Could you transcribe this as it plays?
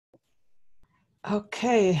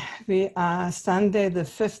Okay, we are Sunday, the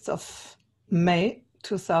 5th of May,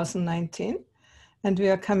 2019, and we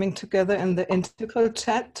are coming together in the Integral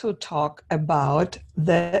Chat to talk about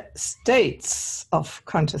the states of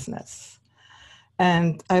consciousness.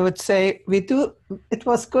 And I would say it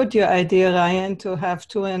was good, your idea, Ryan, to have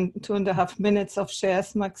 2.5 minutes of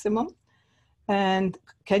shares maximum. And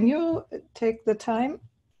can you take the time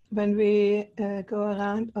when we go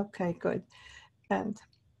around? Okay, good. And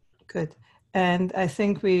good. And I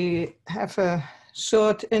think we have a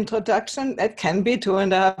short introduction. It can be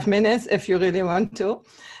 2.5 minutes if you really want to,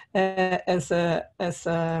 as a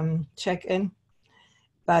check-in.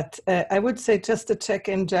 But I would say just a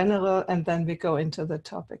check-in general, and then we go into the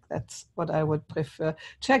topic. That's what I would prefer.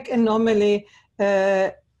 Check-in normally,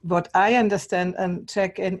 what I understand and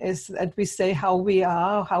check-in is that we say how we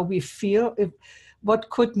are, how we feel, what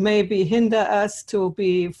could maybe hinder us to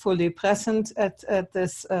be fully present at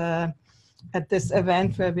this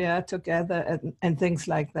event where we are together and things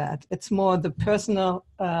like that. It's more the personal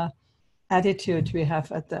attitude we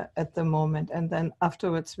have at the moment, and then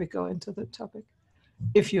afterwards we go into the topic,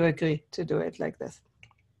 if you agree to do it like this.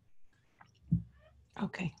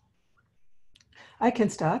 Okay. I can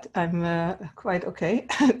start. I'm quite okay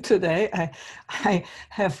today. I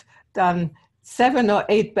have done 7 or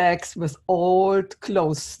 8 bags with old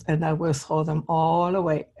clothes, and I will throw them all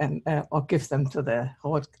away and or give them to the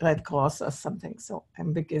Red Cross or something. So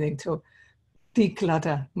I'm beginning to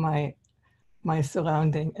declutter my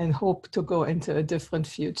surrounding and hope to go into a different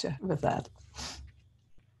future with that.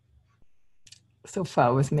 So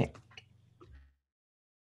far with me.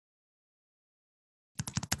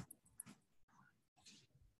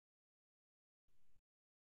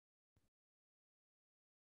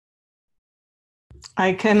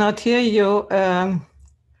 I cannot hear you,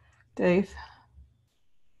 Dave.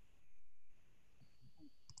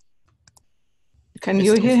 Can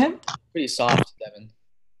you hear him? Pretty soft, Devin.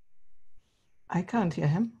 I can't hear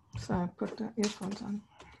him, so I put the earphones on.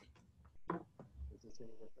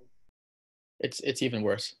 It's even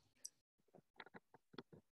worse.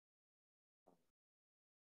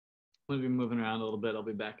 I'm gonna be moving around a little bit. I'll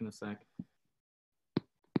be back in a sec.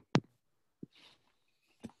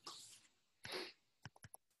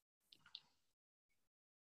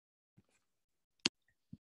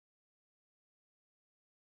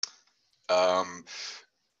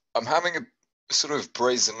 I'm having a sort of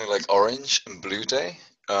brazenly like orange and blue day.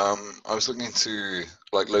 I was looking into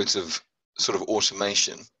like loads of sort of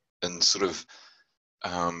automation and sort of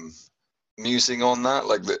musing on that.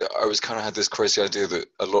 Like I was kind of had this crazy idea that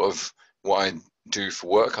a lot of what I do for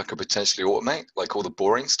work I could potentially automate, like all the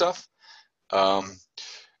boring stuff,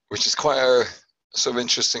 which is quite a sort of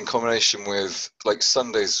interesting combination with like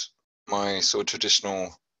Sunday's my sort of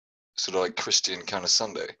traditional sort of like Christian kind of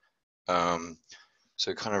Sunday.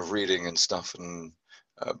 So kind of reading and stuff and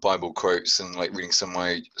Bible quotes and like reading some of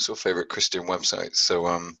my sort of favorite Christian websites.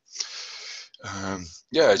 So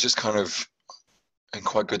yeah, just kind of in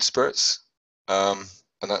quite good spirits. And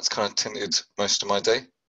that's kind of tinted most of my day.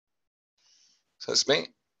 So that's me.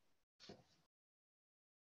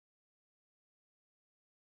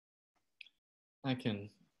 I can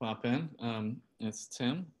pop in. It's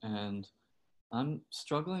Tim, and I'm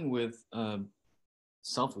struggling with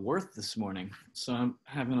self-worth this morning. So I'm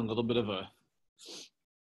having a little bit of a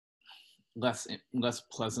less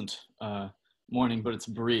pleasant morning, but it's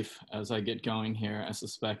brief. As I get going here, I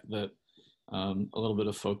suspect that a little bit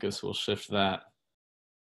of focus will shift that,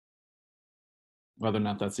 whether or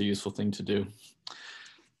not that's a useful thing to do.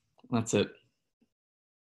 That's it.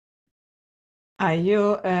 Are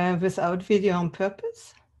you without video on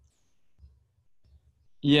purpose?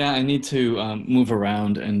 Yeah, I need to move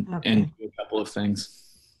around and do a couple of things.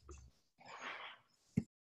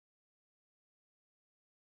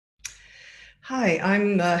 Hi,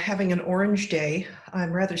 I'm having an orange day.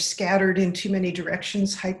 I'm rather scattered in too many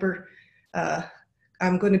directions,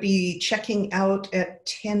 I'm going to be checking out at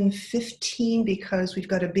 10:15 because we've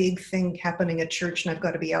got a big thing happening at church and I've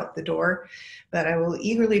got to be out the door. But I will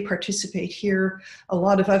eagerly participate here. A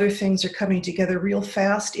lot of other things are coming together real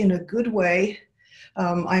fast in a good way.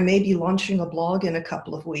 I may be launching a blog in a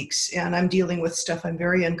couple of weeks, and I'm dealing with stuff I'm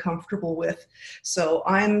very uncomfortable with. So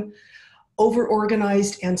I'm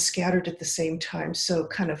over-organized and scattered at the same time. So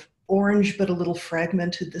kind of orange, but a little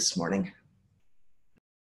fragmented this morning.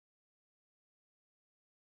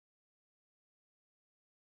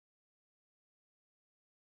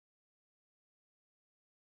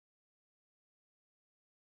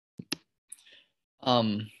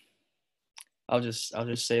 I'll just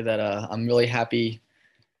say that I'm really happy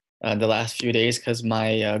the last few days because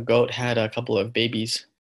my goat had a couple of babies,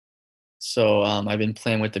 So I've been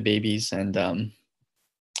playing with the babies, and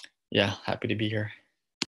yeah, happy to be here.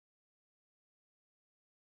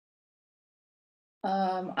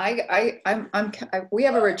 We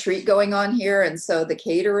have a retreat going on here, and so the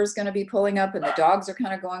caterer is going to be pulling up, and the dogs are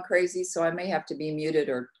kind of going crazy. So I may have to be muted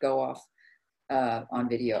or go off on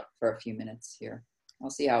video for a few minutes here.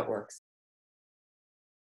 I'll see how it works.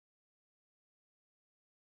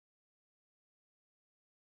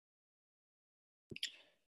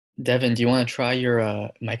 Devin, do you want to try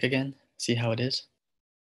your mic again? See how it is?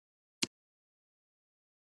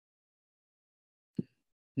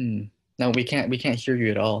 No, we can't hear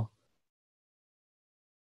you at all.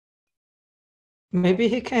 Maybe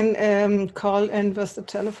he can call in with the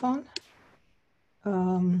telephone.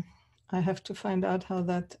 I have to find out how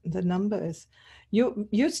the number is.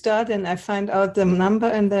 You start and I find out the number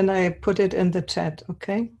and then I put it in the chat,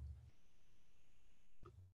 okay?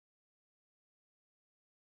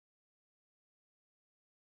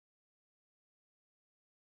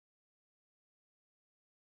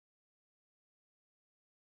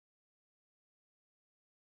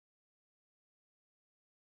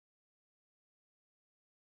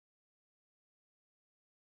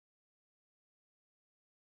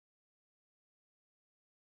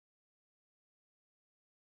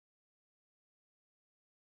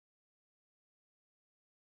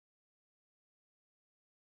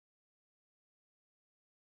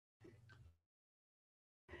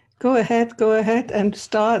 Go ahead and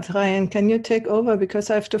start, Ryan. Can you take over?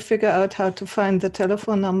 Because I have to figure out how to find the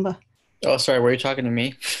telephone number. Oh, sorry, were you talking to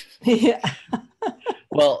me? Yeah.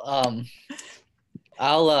 Well,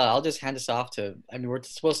 I'll just hand this off to, I mean, we're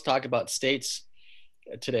supposed to talk about states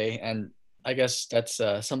today, and I guess that's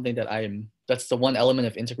something that that's the one element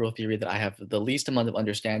of integral theory that I have the least amount of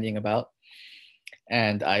understanding about.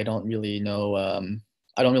 And I don't really know,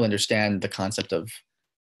 I don't really understand the concept of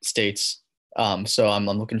states. So I'm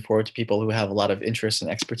looking forward to people who have a lot of interest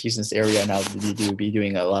and expertise in this area, and I'll be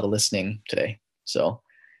doing a lot of listening today. So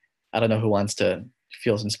I don't know who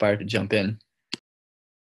feels inspired to jump in.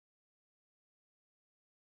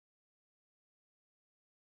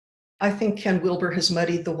 I think Ken Wilber has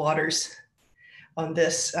muddied the waters on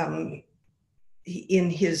this. In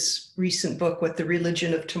his recent book, What the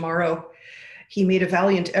Religion of Tomorrow, he made a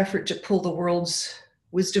valiant effort to pull the world's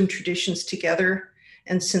wisdom traditions together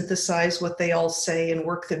and synthesize what they all say and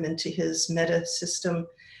work them into his meta system.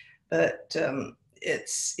 But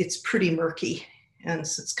it's pretty murky. And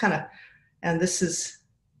so it's kind of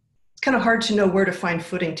hard to know where to find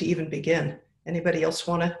footing to even begin. Anybody else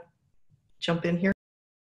want to jump in here?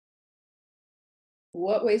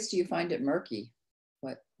 What ways do you find it murky?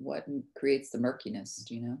 What creates the murkiness?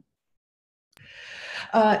 Do you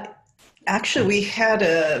know? Actually, we had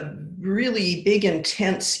a really big,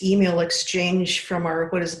 intense email exchange from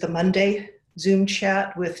our, the Monday Zoom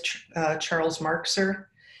chat with Charles Marxer.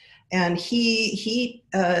 And he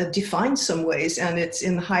defined some ways, and it's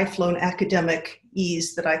in high-flown academic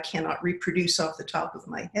ease that I cannot reproduce off the top of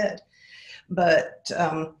my head. But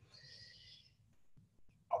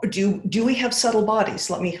do we have subtle bodies?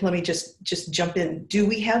 Let me just jump in. Do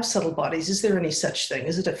we have subtle bodies? Is there any such thing?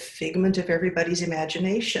 Is it a figment of everybody's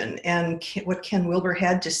imagination? And what Ken Wilber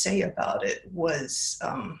had to say about it was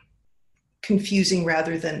confusing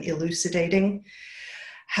rather than elucidating.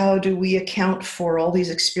 How do we account for all these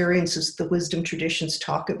experiences the wisdom traditions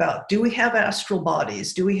talk about? Do we have astral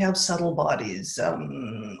bodies? Do we have subtle bodies?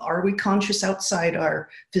 Are we conscious outside our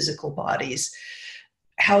physical bodies?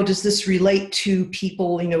 How does this relate to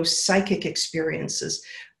people, psychic experiences?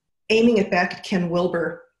 Aiming it back at Ken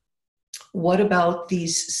Wilber, what about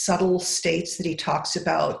these subtle states that he talks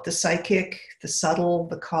about, the psychic, the subtle,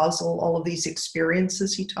 the causal, all of these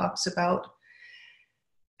experiences he talks about?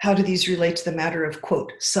 How do these relate to the matter of,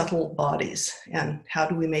 quote, subtle bodies? And how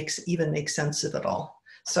do we even make sense of it all?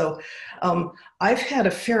 So I've had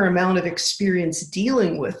a fair amount of experience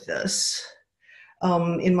dealing with this.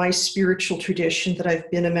 In my spiritual tradition that I've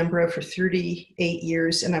been a member of for 38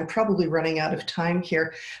 years, and I'm probably running out of time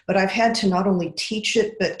here, but I've had to not only teach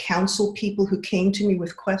it, but counsel people who came to me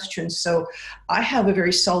with questions. So I have a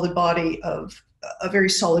very solid a very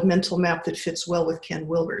solid mental map that fits well with Ken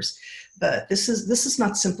Wilber's. But this is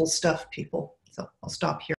not simple stuff, people. So I'll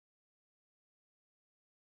stop here.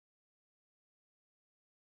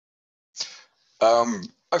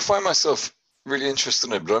 I find myself really interested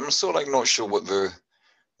in it, but I'm sort of not sure what the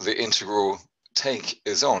integral take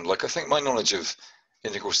is on. Like, I think my knowledge of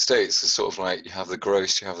integral states is sort of like you have the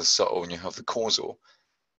gross, you have the subtle, and you have the causal.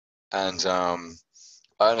 And I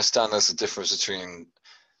understand there's a difference between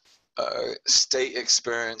state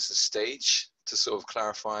experience and stage, to sort of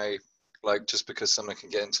clarify, like, just because someone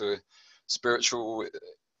can get into spiritual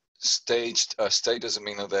state doesn't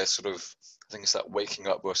mean that they're sort of, I think it's that waking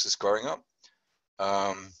up versus growing up.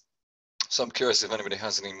 So I'm curious if anybody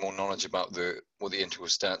has any more knowledge about what the integral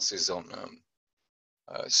stance is on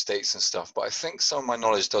states and stuff. But I think some of my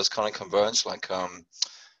knowledge does kind of converge. Like I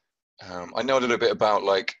know a little bit about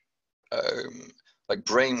like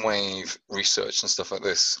brainwave research and stuff like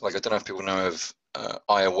this. Like I don't know if people know of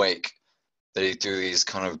I Awake. They do these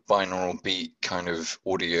kind of binaural beat kind of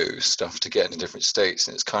audio stuff to get into different states,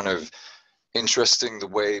 and it's kind of interesting the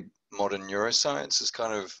way modern neuroscience has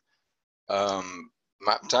kind of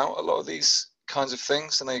mapped out a lot of these kinds of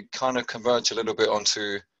things, and they kind of converge a little bit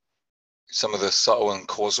onto some of the subtle and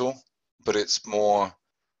causal, but it's more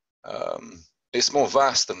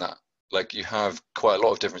vast than that. Like you have quite a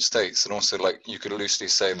lot of different states, and also like you could loosely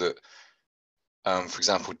say that, for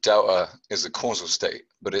example, delta is a causal state,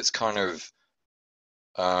 but it's kind of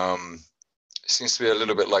it seems to be a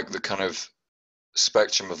little bit like the kind of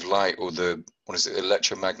spectrum of light, or the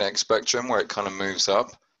electromagnetic spectrum, where it kind of moves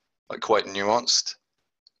up, like quite nuanced.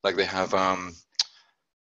 Like they have kind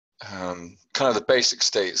of the basic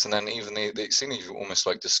states, and then even they seem to almost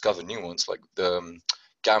like discover new ones, like the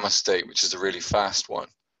gamma state, which is a really fast one.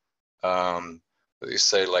 That they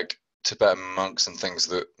say like Tibetan monks and things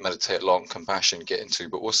that meditate a lot on compassion get into,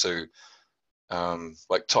 but also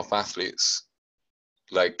like top athletes,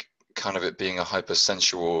 like kind of it being a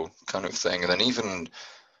hypersensual kind of thing. And then even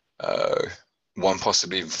one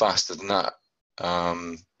possibly even faster than that,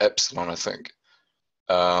 epsilon, I think.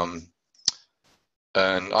 And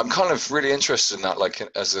I'm kind of really interested in that, like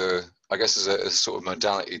as a sort of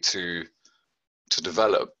modality to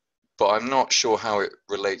develop, but I'm not sure how it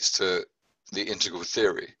relates to the integral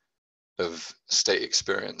theory of state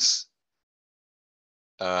experience.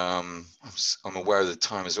 I'm aware of the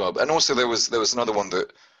time as well, and also there was another one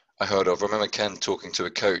that I heard of. I remember Ken talking to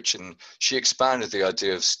a coach, and she expanded the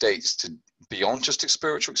idea of states to beyond just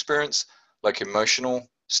spiritual experience, like emotional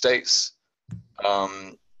states,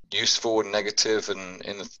 useful and negative, and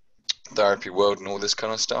in the therapy world and all this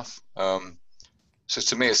kind of stuff. So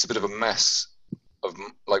to me, it's a bit of a mess of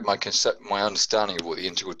like my understanding of what the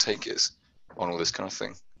integral take is on all this kind of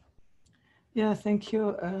thing. Yeah, thank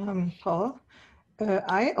you, Paul.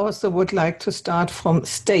 I also would like to start from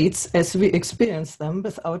states as we experience them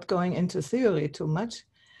without going into theory too much,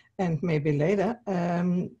 and maybe later,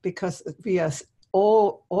 because we are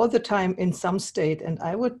all the time in some state, and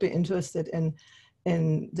I would be interested in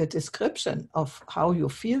the description of how you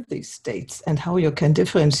feel these states and how you can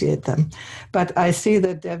differentiate them. But I see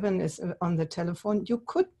that Devin is on the telephone. You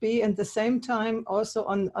could be at the same time also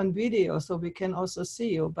on video, so we can also see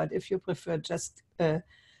you. But if you prefer just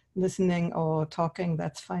listening or talking,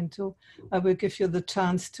 that's fine too. I will give you the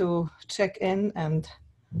chance to check in and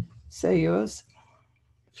say yours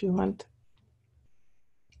if you want.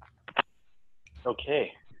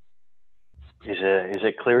 Okay. Is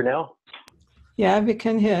it clear now? Yeah, we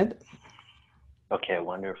can hear it. Okay,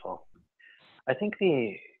 wonderful. I think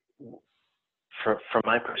from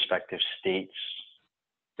my perspective, states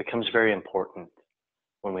becomes very important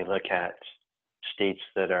when we look at states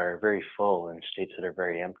that are very full and states that are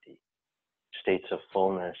very empty. States of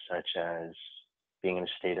fullness, such as being in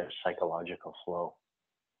a state of psychological flow,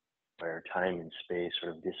 where time and space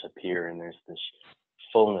sort of disappear, and there's this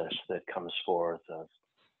fullness that comes forth of,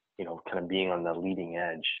 kind of being on the leading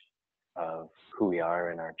edge of who we are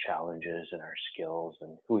and our challenges and our skills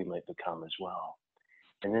and who we might become as well.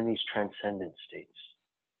 And then these transcendent states,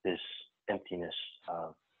 this emptiness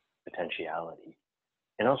of potentiality,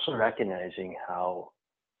 and also recognizing how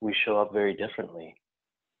we show up very differently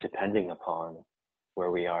depending upon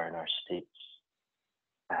where we are in our states.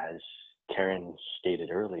 As Karen stated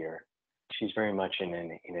earlier, she's very much in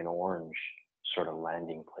an orange sort of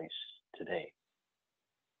landing place today.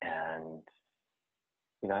 And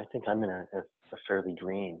I think I'm in a fairly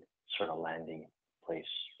green sort of landing place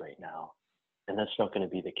right now. And that's not going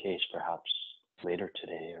to be the case perhaps later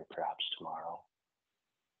today or perhaps tomorrow.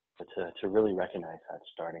 But to really recognize that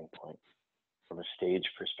starting point from a stage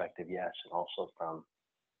perspective, yes, and also from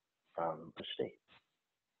the state.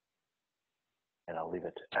 And I'll leave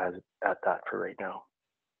it at that for right now.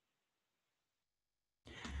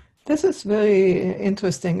 This is very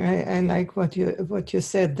interesting. I like what you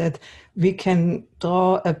said, that we can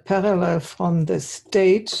draw a parallel from the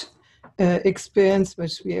stage experience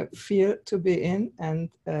which we feel to be in,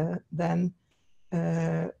 and then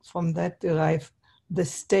from that derive the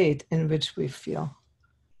state in which we feel.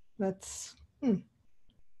 That's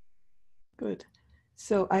good.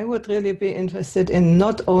 So I would really be interested in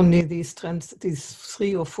not only these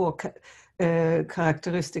 3 or 4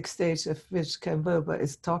 characteristic stage of which Ken Wilber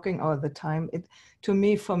is talking all the time. To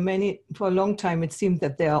me, for a long time, it seemed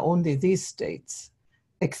that there are only these states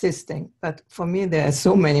existing. But for me, there are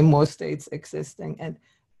so many more states existing. And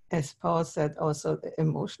as Paul said, also the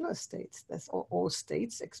emotional states, that's all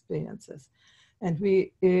states experiences. And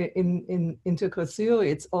we, in integral theory,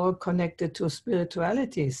 it's all connected to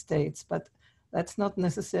spirituality states, but that's not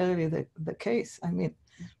necessarily the case. I mean,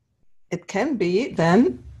 it can be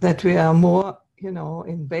then that we are more,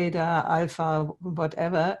 in beta, alpha,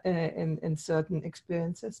 whatever, in certain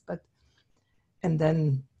experiences, and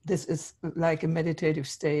then this is like a meditative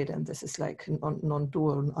state, and this is like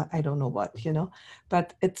non-dual, I don't know what,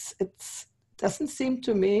 but it's doesn't seem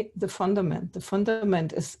to me the fundament. The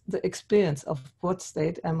fundament is the experience of what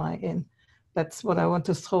state am I in. That's what I want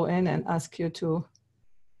to throw in and ask you to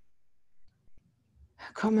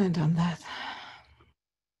comment on that.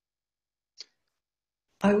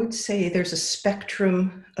 I would say there's a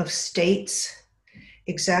spectrum of states,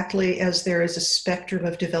 exactly as there is a spectrum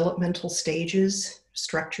of developmental stages,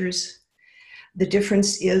 structures. The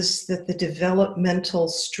difference is that the developmental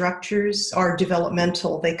structures are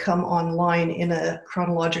developmental. They come online in a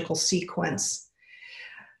chronological sequence.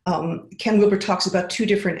 Ken Wilber talks about two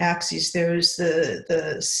different axes. There's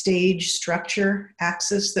the stage structure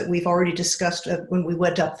axis that we've already discussed when we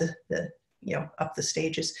went up up the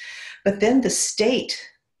stages. But then the state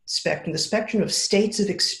spectrum, the spectrum of states of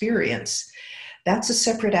experience, that's a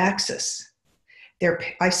separate axis.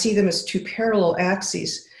 I see them as two parallel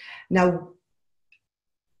axes. Now,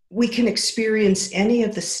 we can experience any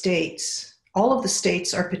of the states. All of the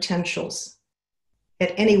states are potentials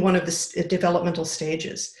at any one of the developmental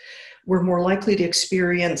stages. We're more likely to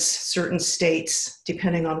experience certain states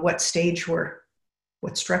depending on what stage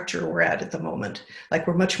what structure we're at the moment. Like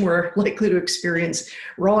we're much more likely to experience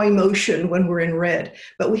raw emotion when we're in red,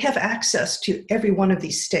 but we have access to every one of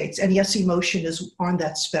these states. And yes, emotion is on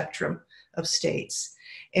that spectrum of states.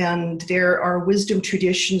 And there are wisdom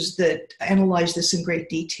traditions that analyze this in great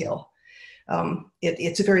detail.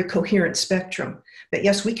 It's a very coherent spectrum. But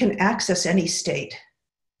yes, we can access any state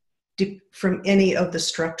from any of the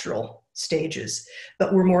structural stages,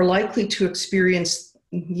 but we're more likely to experience,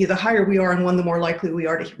 the higher we are in one, the more likely we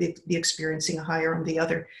are to be experiencing a higher on the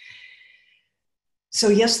other. So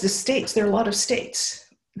yes, the states, there are a lot of states.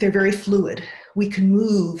 They're very fluid. We can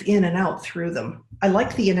move in and out through them. I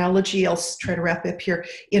like the analogy, I'll try to wrap up here.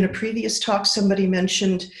 In a previous talk, somebody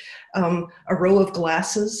mentioned a row of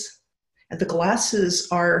glasses. And the glasses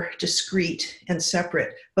are discrete and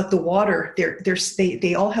separate, but the water,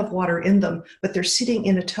 they all have water in them, but they're sitting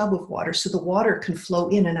in a tub of water, so the water can flow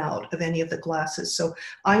in and out of any of the glasses. So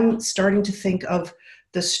I'm starting to think of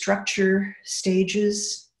the structure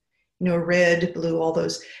stages, red, blue, all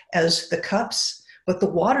those, as the cups, but the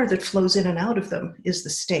water that flows in and out of them is the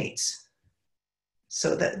states.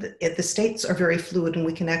 So that the states are very fluid and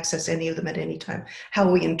we can access any of them at any time. How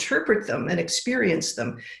we interpret them and experience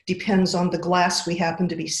them depends on the glass we happen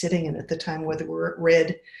to be sitting in at the time, whether we're at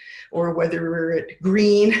red or whether we're at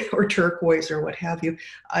green or turquoise or what have you.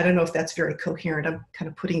 I don't know if that's very coherent. I'm kind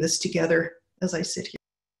of putting this together as I sit here.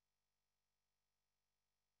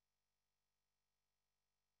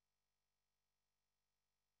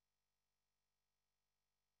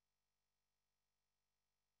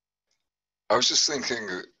 I was just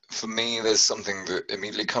thinking, for me, there's something that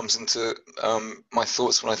immediately comes into my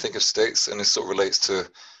thoughts when I think of states, and it sort of relates to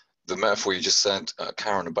the metaphor you just said,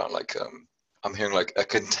 Karen, about like, I'm hearing like a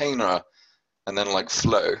container and then like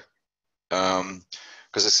flow.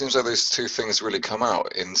 Because it seems like those two things really come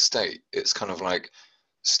out in state. It's kind of like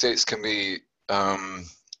states can be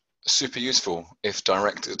super useful if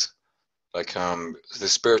directed. Like the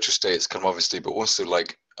spiritual states come obviously, but also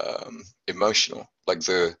like emotional, like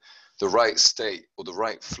the right state or the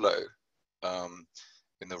right flow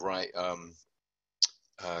in the right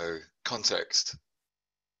context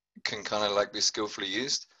can kind of like be skillfully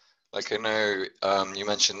used. Like I know you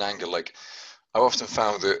mentioned anger, like I've often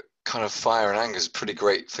found that kind of fire and anger is pretty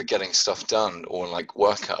great for getting stuff done or like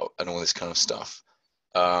workout and all this kind of stuff.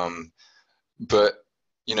 But,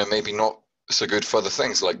 maybe not so good for other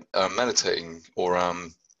things like meditating or, I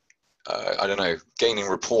don't know, gaining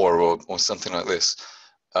rapport or something like this.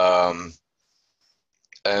 And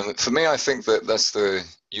for me, I think that that's the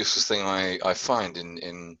useless thing I find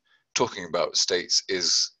in talking about states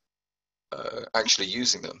is actually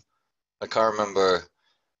using them. Like I remember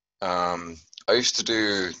I used to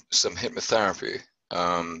do some hypnotherapy,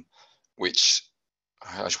 which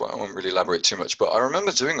I won't really elaborate too much, but I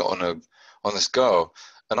remember doing it on this girl,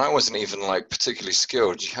 and I wasn't even like particularly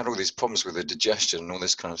skilled. She had all these problems with her digestion and all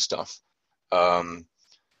this kind of stuff.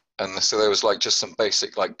 And so there was like just some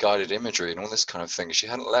basic like guided imagery and all this kind of thing. She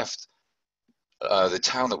hadn't left the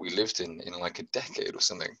town that we lived in like a decade or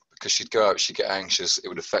something, because she'd go out, she'd get anxious, it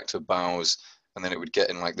would affect her bowels, and then it would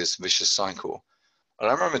get in like this vicious cycle. And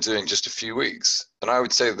I remember doing just a few weeks, and I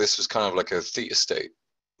would say this was kind of like a theta state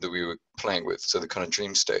that we were playing with, so the kind of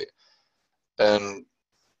dream state. And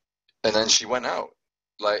then she went out,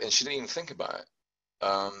 like, and she didn't even think about it.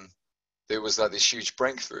 There was like this huge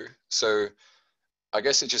breakthrough. So I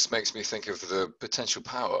guess it just makes me think of the potential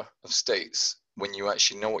power of states when you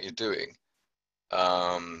actually know what you're doing,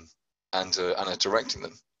 and are directing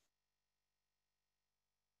them.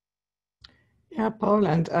 Yeah, Paul,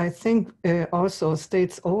 and I think also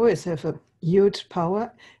states always have a huge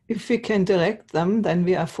power. If we can direct them, then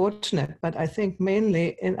we are fortunate. But I think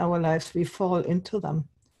mainly in our lives, we fall into them.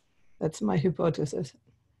 That's my hypothesis.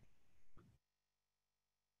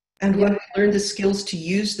 And when we learn the skills to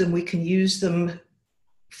use them, we can use them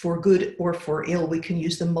for good or for ill. We can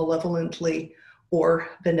use them malevolently or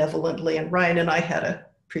benevolently. And Ryan and I had a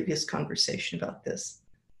previous conversation about this.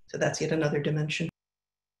 So that's yet another dimension.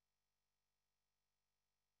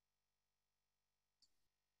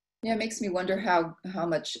 Yeah, it makes me wonder how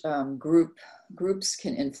much groups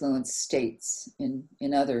can influence states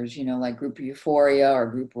in others, you know, like group euphoria or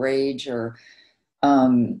group rage, or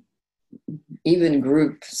even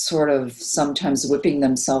group sort of sometimes whipping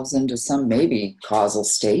themselves into some maybe causal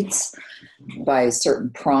states by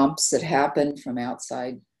certain prompts that happen from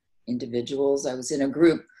outside individuals. I was in a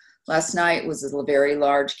group last night, was a very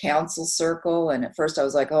large council circle, and at first I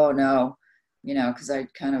was like, oh no, you know, because I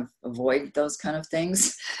kind of avoid those kind of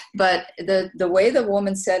things. But the way the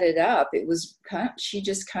woman set it up, it was kind of, she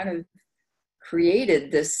just kind of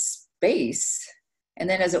created this space. And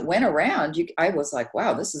then as it went around, I was like,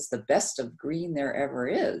 wow, this is the best of green there ever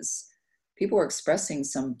is. People were expressing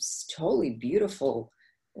some totally beautiful,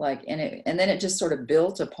 like, and then it just sort of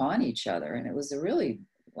built upon each other. And it was a really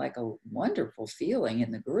like a wonderful feeling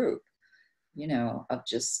in the group, you know, of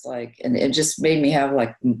just like, and it just made me have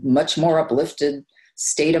like much more uplifted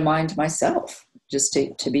state of mind myself, just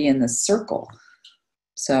to be in this circle.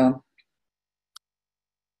 So.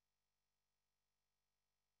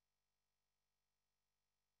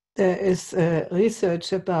 There is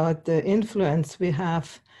research about the influence we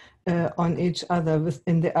have on each other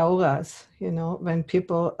within the auras. You know, when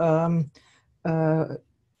people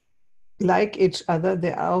like each other,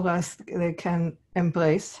 the auras, they can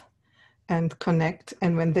embrace and connect.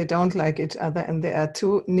 And when they don't like each other and they are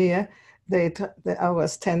too near, the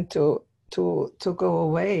auras tend to go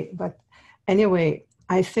away. But anyway,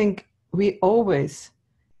 I think we always,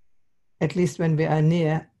 at least when we are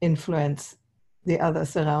near, influence the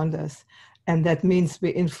others around us. And that means we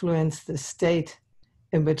influence the state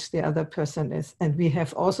in which the other person is. And we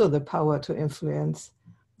have also the power to influence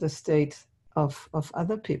the state of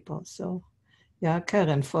other people. So yeah,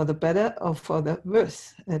 Karen, for the better or for the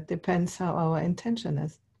worse, it depends how our intention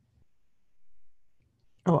is.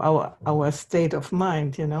 Or our state of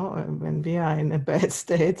mind, you know, when we are in a bad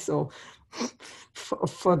state. So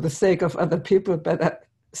for the sake of other people, better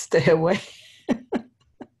stay away.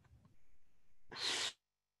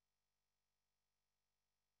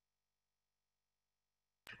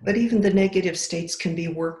 But even the negative states can be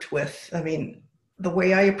worked with. I mean, the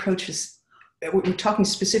way I approach is, we're talking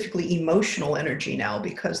specifically emotional energy now,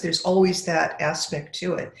 because there's always that aspect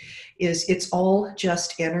to it, is it's all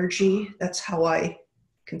just energy. That's how I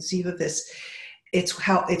conceive of this. It's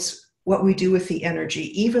what we do with the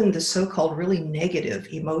energy. Even the so-called really negative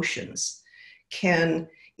emotions can,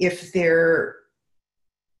 if they're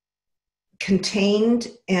contained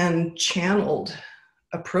and channeled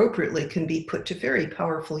appropriately, can be put to very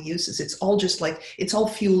powerful uses. It's all just like, it's all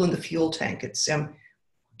fuel in the fuel tank. It's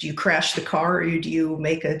do you crash the car, or do you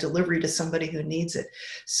make a delivery to somebody who needs it?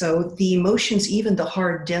 So the emotions, even the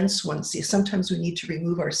hard, dense ones, sometimes we need to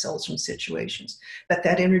remove ourselves from situations, but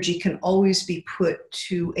that energy can always be put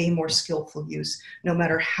to a more skillful use, no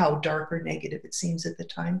matter how dark or negative it seems at the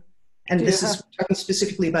time. And this is talking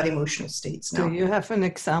specifically about emotional states now. Do you have an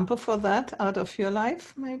example for that out of your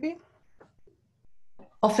life, maybe?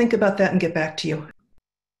 I'll think about that and get back to you.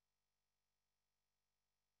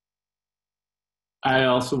 I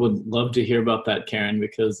also would love to hear about that, Karen,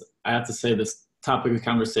 because I have to say this topic of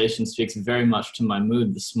conversation speaks very much to my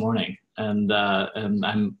mood this morning. And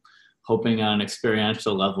I'm hoping on an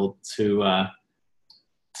experiential level to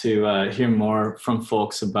hear more from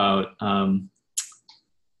folks about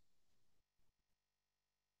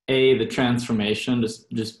the transformation,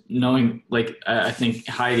 just knowing, like, I think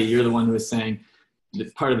Heidi, you're the one who was saying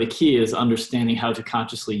that part of the key is understanding how to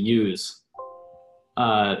consciously use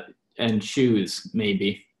and choose,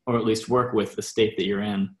 maybe, or at least work with the state that you're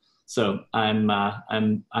in. So I'm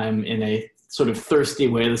in a sort of thirsty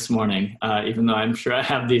way this morning, even though I'm sure I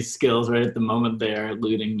have these skills right at the moment, they are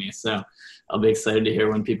eluding me. So I'll be excited to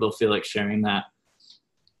hear when people feel like sharing that.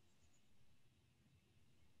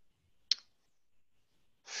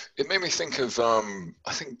 It made me think of,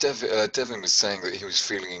 I think Devin was saying that he was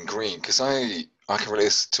feeling in green, because I can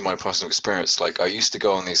relate to my personal experience. Like, I used to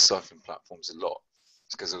go on these cycling platforms a lot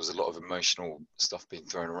because there was a lot of emotional stuff being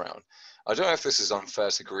thrown around. I don't know if this is unfair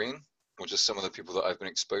to green or just some of the people that I've been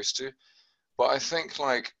exposed to, but I think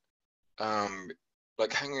like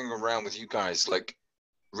hanging around with you guys, like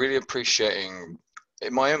really appreciating,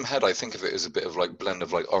 in my own head, I think of it as a bit of like blend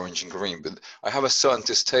of like orange and green, but I have a certain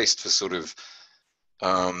distaste for sort of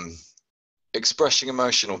expressing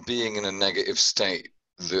emotion or being in a negative state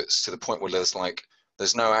that's to the point where there's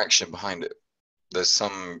no action behind it. There's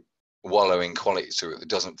some wallowing quality to it that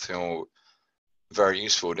doesn't feel very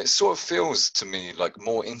useful. And it sort of feels to me like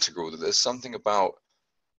more integral, that there's something about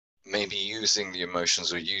maybe using the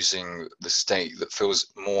emotions or using the state that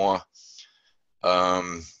feels more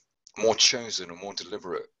chosen or more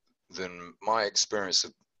deliberate than my experience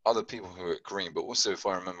of other people who are at green. But also, if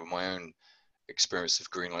I remember my own experience of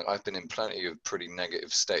green, like I've been in plenty of pretty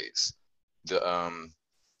negative states that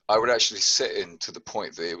I would actually sit in to the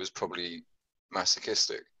point that it was probably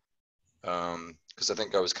masochistic, because I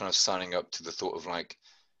think I was kind of signing up to the thought of like,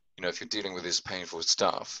 you know, if you're dealing with this painful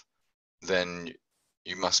stuff, then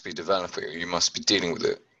you must be developing, you must be dealing with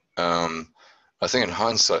it. I think in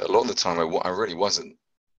hindsight, a lot of the time I really wasn't,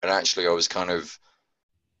 and actually I was kind of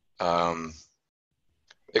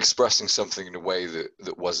expressing something in a way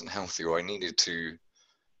that wasn't healthy, or I needed to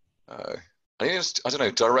I don't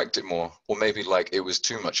know, direct it more, or maybe like it was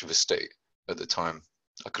too much of a state at the time.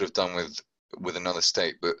 I could have done with another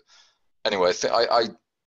state, but anyway, I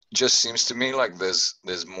just seems to me like there's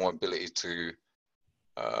more ability to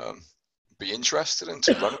be interested and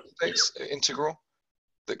to run with states integral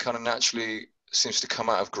that kind of naturally seems to come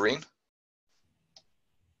out of green.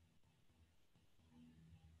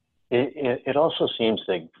 It also seems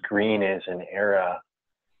that green is an era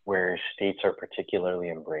where states are particularly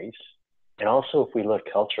embraced. And also, if we look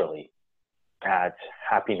culturally at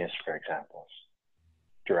happiness, for example,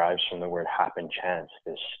 derives from the word happen chance,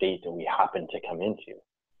 this state that we happen to come into.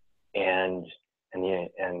 And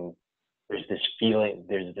there's this feeling,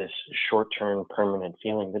 there's this short-term permanent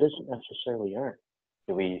feeling that isn't necessarily earned,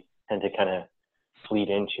 that we tend to kind of fleet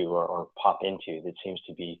into or pop into, that seems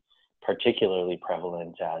to be particularly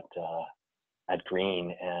prevalent at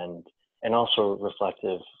green and also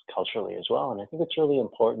reflective culturally as well. And I think it's really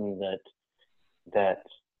important that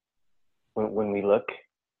when we look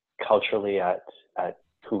culturally at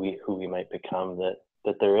who we might become,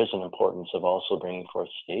 that there is an importance of also bringing forth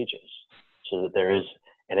stages, so that there is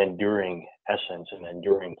an enduring essence, an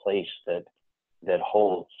enduring place that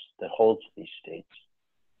holds these states.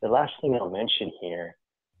 The last thing I'll mention here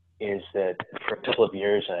is that for a couple of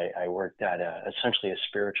years, I worked at essentially a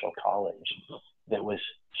spiritual college that was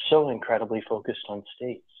so incredibly focused on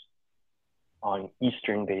states, on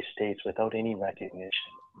Eastern-based states, without any recognition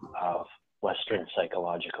of Western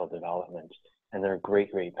psychological development. And there are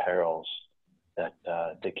great perils that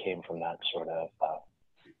came from that sort of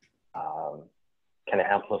kind of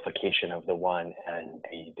amplification of the one and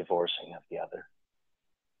the divorcing of the other.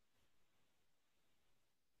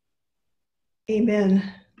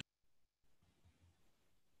 Amen.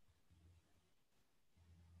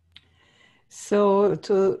 So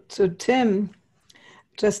to Tim,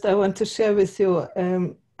 just I want to share with you,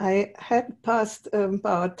 I had passed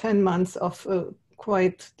about 10 months of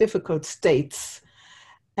quite difficult states.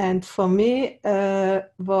 And for me,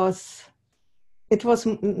 it was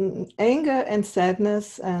anger and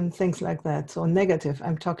sadness and things like that. So negative,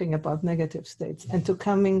 I'm talking about negative states. And to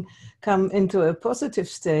come into a positive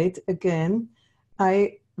state again,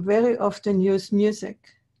 I very often use music.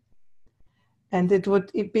 And it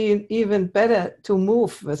would be even better to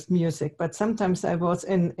move with music. But sometimes I was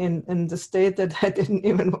in the state that I didn't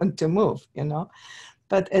even want to move, you know.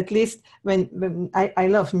 But at least when I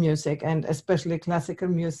love music, and especially classical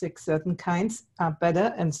music, certain kinds are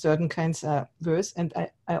better and certain kinds are worse. And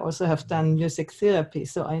I also have done music therapy,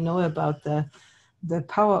 so I know about the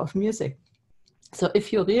power of music. So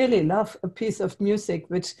if you really love a piece of music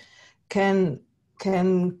which can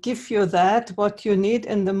give you what you need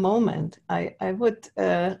in the moment, I would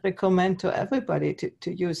recommend to everybody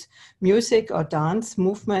to use music or dance,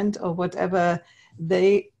 movement, or whatever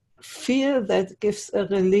they feel that gives a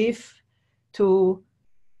relief to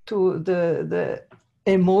the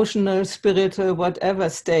emotional, spiritual, whatever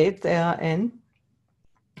state they are in.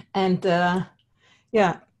 And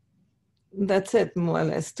that's it, more or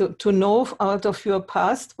less, to know out of your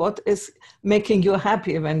past what is making you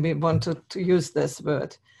happy, when we want to use this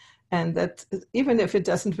word. And that even if it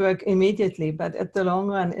doesn't work immediately, but at the long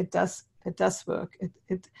run, it does work.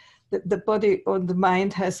 The body or the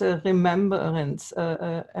mind has a remembrance,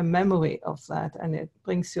 a memory of that, and it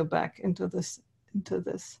brings you back into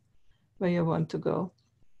this where you want to go,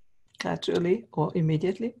 gradually or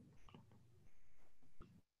immediately.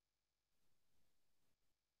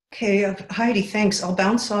 Okay, Heidi, thanks. I'll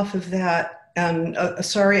bounce off of that.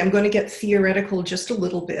 Sorry, I'm going to get theoretical just a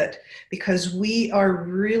little bit, because we are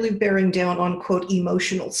really bearing down on, quote,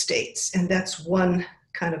 emotional states, and that's one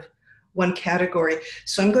category.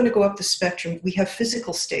 So I'm going to go up the spectrum. We have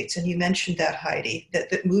physical states, and you mentioned that, Heidi,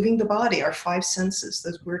 that moving the body, our five senses,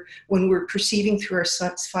 when we're perceiving through our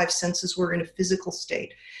five senses, we're in a physical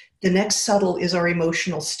state. The next subtle is our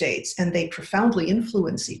emotional states, and they profoundly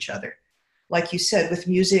influence each other. Like you said, with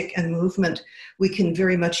music and movement, we can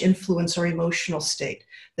very much influence our emotional state.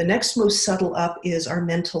 The next most subtle up is our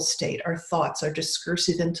mental state, our thoughts, our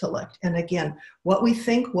discursive intellect. And again, what we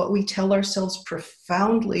think, what we tell ourselves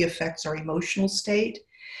profoundly affects our emotional state.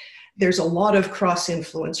 There's a lot of cross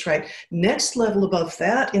influence, right? Next level above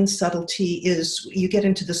that in subtlety is you get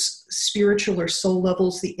into the spiritual or soul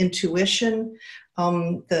levels, the intuition,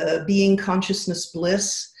 the being, consciousness,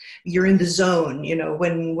 bliss. You're in the zone,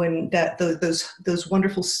 when those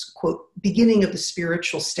wonderful, quote, beginning of the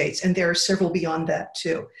spiritual states, and there are several beyond that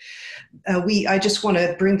too. I just want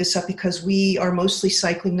to bring this up because we are mostly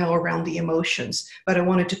cycling now around the emotions, but I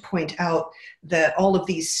wanted to point out that all of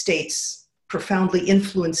these states profoundly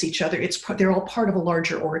influence each other. They're all part of a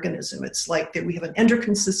larger organism. It's like we have an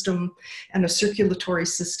endocrine system and a circulatory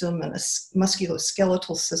system and a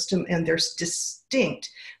musculoskeletal system, and they're distinct,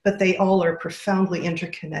 but they all are profoundly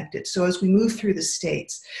interconnected. So as we move through the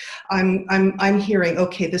states, I'm hearing,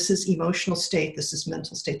 okay, this is emotional state, this is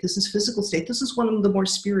mental state, this is physical state, this is one of the more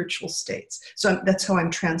spiritual states. So that's how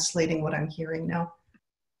I'm translating what I'm hearing now.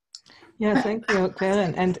 Yeah, thank you,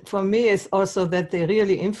 Karen. And for me, it's also that they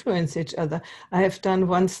really influence each other. I have done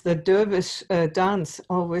once the dervish dance,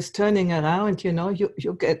 always turning around,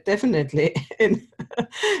 you get definitely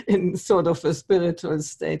in sort of a spiritual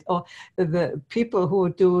state. Or the people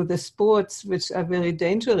who do the sports, which are very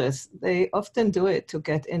dangerous, they often do it to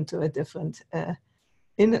get into a different,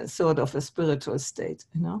 in a sort of a spiritual state,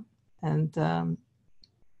 And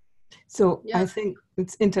so yeah. I think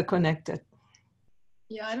it's interconnected.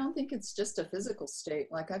 Yeah, I don't think it's just a physical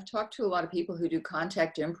state. Like I've talked to a lot of people who do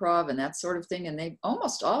contact improv and that sort of thing, and they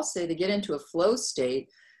almost all say they get into a flow state.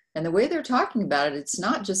 And the way they're talking about it, it's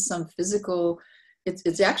not just some physical,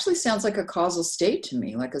 it actually sounds like a causal state to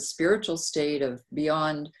me, like a spiritual state of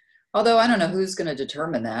beyond, although I don't know who's going to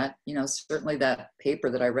determine that. Certainly that paper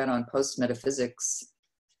that I read on post-metaphysics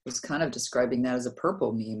was kind of describing that as a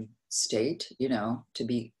purple meme state, to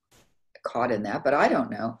be caught in that, but I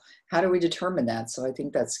don't know. How do we determine that? So I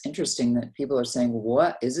think that's interesting that people are saying,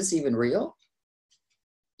 what, is this even real?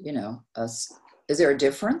 Is there a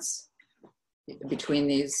difference between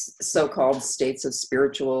these so-called states of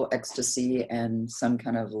spiritual ecstasy and some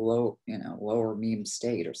kind of lower meme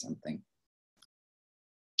state or something?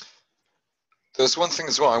 There's one thing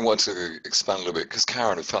as well I want to expand a little bit, because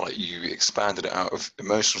Karen, it felt like you expanded it out of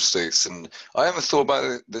emotional states, and I haven't thought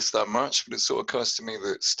about this that much, but it sort of occurs to me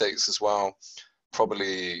that states as well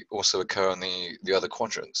probably also occur in the other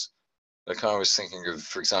quadrants. Like I was thinking of,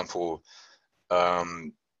 for example,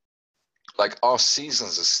 like our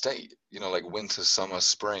seasons of state, like winter, summer,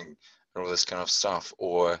 spring, and all this kind of stuff,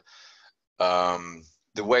 or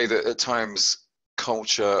the way that at times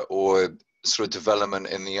culture or sort of development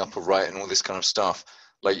in the upper right and all this kind of stuff,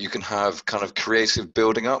 like you can have kind of creative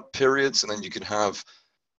building up periods, and then you can have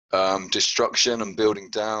destruction and building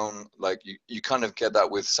down. Like you kind of get that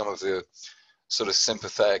with some of the sort of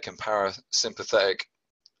sympathetic and parasympathetic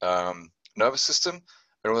nervous system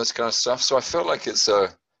and all this kind of stuff. So I feel like as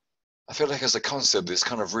a concept that's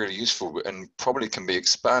kind of really useful and probably can be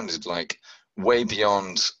expanded like way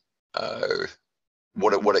beyond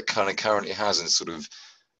what it kind of currently has in sort of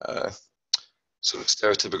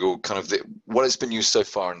stereotypical kind of what it's been used so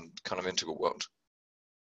far in kind of integral world.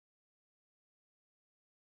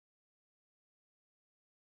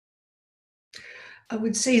 I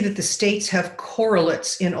would say that the states have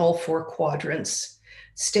correlates in all four quadrants.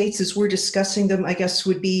 States, as we're discussing them, I guess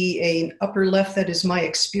would be an upper left, that is my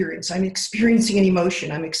experience. I'm experiencing an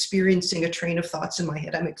emotion. I'm experiencing a train of thoughts in my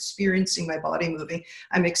head. I'm experiencing my body moving.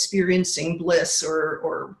 I'm experiencing bliss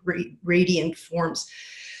or radiant forms.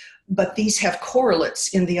 but these have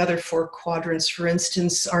correlates in the other 4 quadrants. For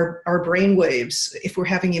instance, our brain waves, if we're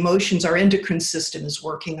having emotions, our endocrine system is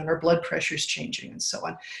working and our blood pressure is changing and so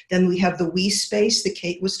on. Then we have the we space that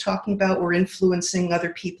Kate was talking about. We're influencing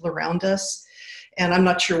other people around us. And I'm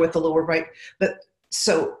not sure what the lower right, but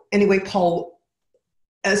so anyway, Paul,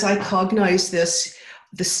 as I cognize this,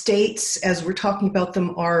 the states, as we're talking about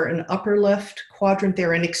them, are an upper left quadrant.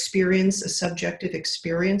 They're an experience, a subjective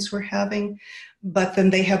experience we're having, but then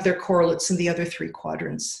they have their correlates in the other 3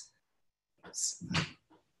 quadrants.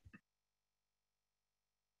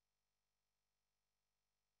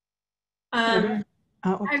 Okay. I'd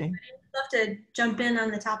love to jump in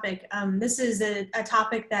on the topic. This is a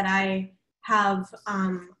topic that I have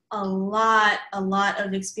a lot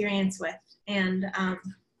of experience with. And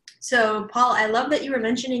so Paul, I love that you were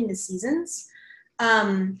mentioning the seasons.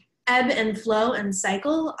 Ebb and flow and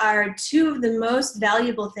cycle are 2 of the most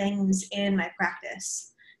valuable things in my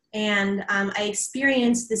practice. And I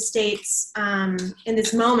experience the states in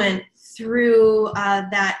this moment through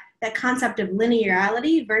that concept of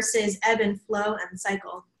linearity versus ebb and flow and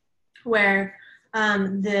cycle, where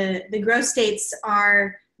the growth states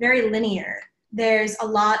are very linear. There's a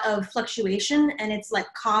lot of fluctuation and it's like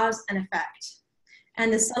cause and effect.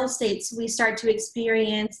 And the subtle states, we start to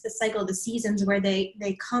experience the cycle of the seasons where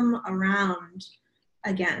they come around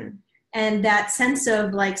again. And that sense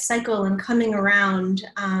of like cycle and coming around,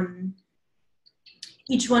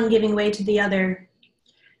 each one giving way to the other,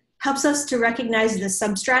 helps us to recognize the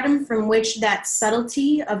substratum from which that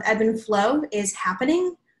subtlety of ebb and flow is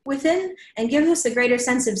happening within, and gives us a greater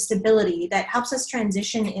sense of stability that helps us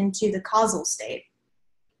transition into the causal state.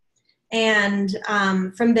 And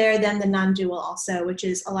from there, then the non-dual also, which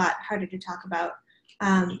is a lot harder to talk about,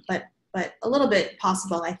 but a little bit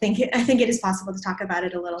possible. I think it is possible to talk about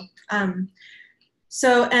it a little.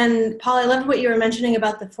 So, and Paul, I loved what you were mentioning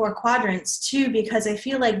about the 4 quadrants too, because I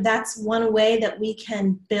feel like that's one way that we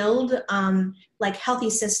can build like healthy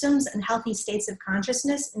systems and healthy states of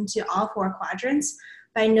consciousness into all 4 quadrants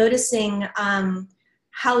by noticing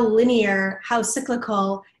how linear, how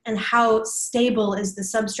cyclical, and how stable is the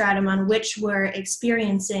substratum on which we're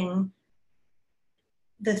experiencing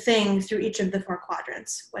the thing through each of the 4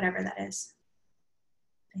 quadrants, whatever that is.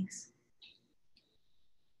 Thanks.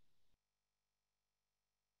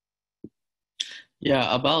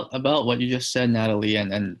 Yeah, about what you just said, Natalie,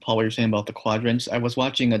 and Paul, what you're saying about the quadrants. I was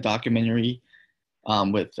watching a documentary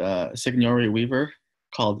with Sigourney Weaver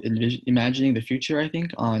called Imagining the Future, I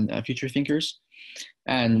think, on Future Thinkers.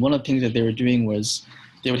 And one of the things that they were doing was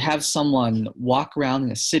they would have someone walk around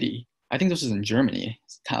in a city. I think this was in Germany,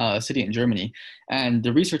 a city in Germany. And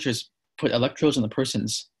the researchers put electrodes on the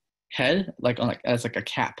person's head, as a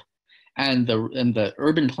cap. And the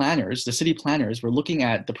urban planners, the city planners, were looking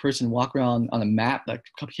at the person walk around on a map that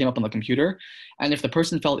came up on the computer. And if the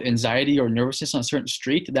person felt anxiety or nervousness on a certain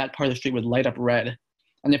street, that part of the street would light up red.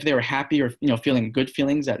 And if they were happy or feeling good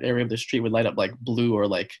feelings, that area of the street would light up like blue or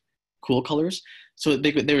like cool colors. So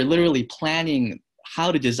they were literally planning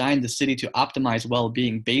how to design the city to optimize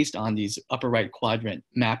well-being based on these upper right quadrant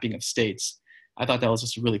mapping of states. I thought that was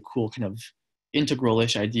just a really cool kind of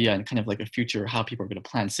integral-ish idea, and kind of like a future how people are going to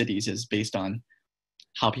plan cities is based on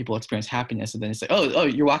how people experience happiness. And then it's like, oh,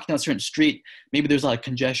 you're walking down a certain street, maybe there's a lot of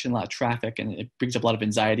congestion, a lot of traffic, and it brings up a lot of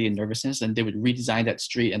anxiety and nervousness, and they would redesign that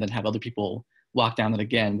street and then have other people walk down it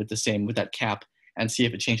again with that cap and see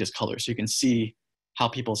if it changes color. So you can see how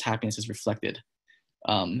people's happiness is reflected,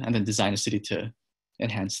 and then design a city to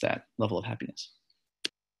enhance that level of happiness.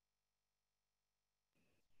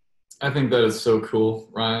 I think that is so cool,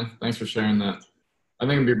 Ryan. Thanks for sharing that. I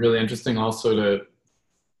think it'd be really interesting also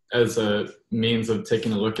as a means of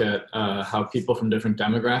taking a look at how people from different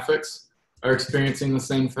demographics are experiencing the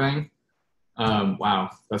same thing. Wow,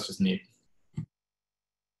 that's just neat.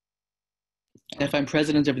 And if I'm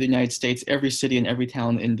president of the United States, every city and every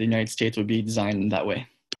town in the United States would be designed in that way.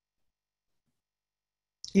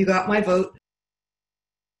 You got my vote.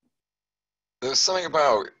 There was something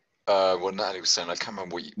about what Natalie was saying. I can't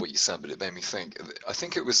remember what you said, but it made me think. I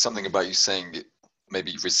think it was something about you saying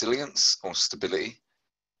maybe resilience or stability.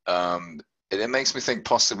 It makes me think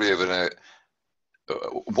possibly of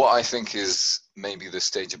what I think is maybe the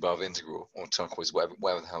stage above integral or turquoise,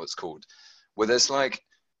 whatever the hell it's called, where there's like,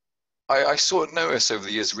 I sort of noticed over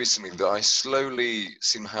the years recently that I slowly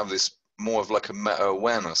seem to have this more of like a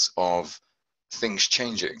meta-awareness of things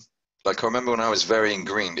changing. Like I remember when I was very in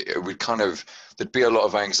green, there'd be a lot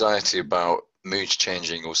of anxiety about moods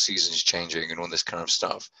changing or seasons changing and all this kind of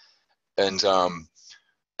stuff. And I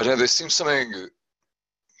don't know, there seems something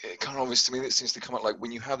kind of obvious to me that seems to come out like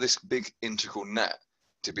when you have this big integral net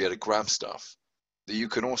to be able to grab stuff, that you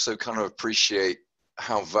can also kind of appreciate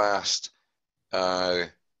how vast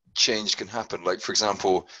change can happen. Like, for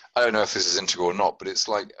example, I don't know if this is integral or not, but it's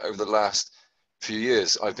like over the last few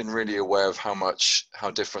years, I've been really aware of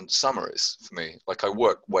how different summer is for me. Like, I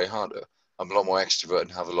work way harder. I'm a lot more extrovert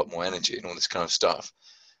and have a lot more energy and all this kind of stuff.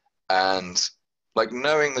 And like,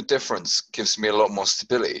 knowing the difference gives me a lot more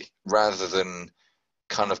stability rather than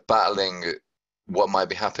kind of battling what might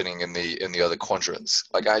be happening in the other quadrants.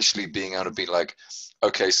 Like, actually being able to be like,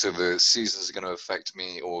 okay, so the seasons are going to affect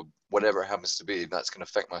me, or whatever it happens to be, that's going to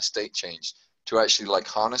affect my state change. To actually like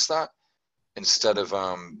harness that instead of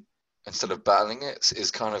battling it is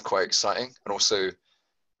kind of quite exciting, and also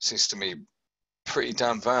seems to me pretty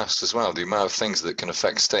damn vast as well, the amount of things that can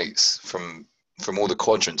affect states from all the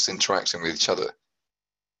quadrants interacting with each other.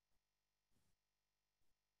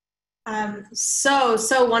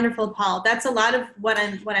 So wonderful, Paul. That's a lot of what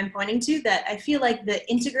I'm pointing to, that I feel like the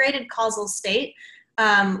integrated causal state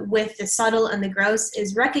with the subtle and the gross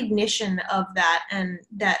is recognition of that, and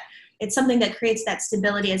that it's something that creates that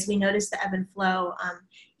stability as we notice the ebb and flow.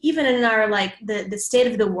 Even in our, like, the state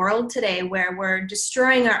of the world today, where we're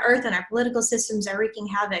destroying our earth and our political systems are wreaking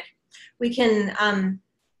havoc, we can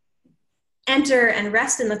enter and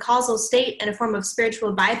rest in the causal state in a form of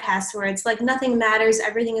spiritual bypass, where it's like nothing matters,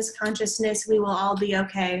 everything is consciousness, we will all be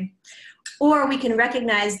okay. Or we can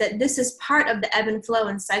recognize that this is part of the ebb and flow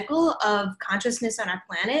and cycle of consciousness on our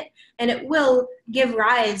planet, and it will give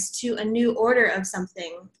rise to a new order of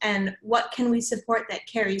something. And what can we support that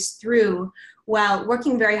carries through while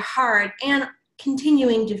working very hard and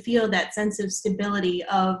continuing to feel that sense of stability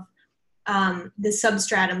of the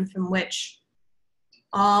substratum from which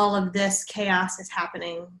all of this chaos is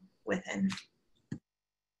happening within.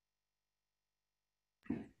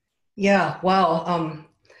 Yeah, wow.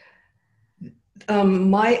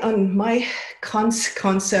 My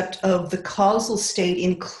concept of the causal state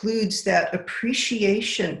includes that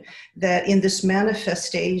appreciation that in this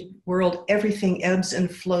manifested world, everything ebbs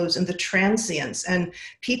and flows, and the transience, and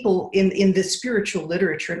people in the spiritual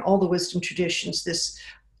literature and all the wisdom traditions, this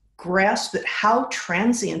grasp at how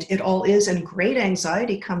transient it all is, and great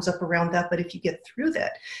anxiety comes up around that. But if you get through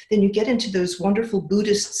that, then you get into those wonderful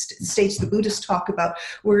Buddhist states the Buddhists talk about,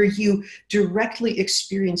 where you directly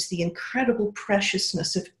experience the incredible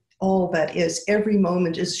preciousness of all that is. Every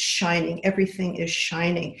moment is shining, everything is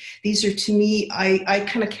shining. These are, to me, I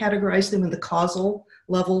kind of categorize them in the causal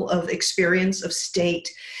level of experience of state.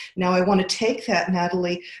 Now I want to take that,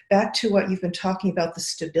 Natalie, back to what you've been talking about, the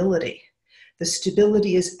stability. The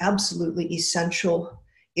stability is absolutely essential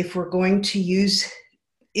if we're going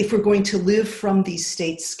to live from these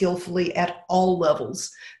states skillfully at all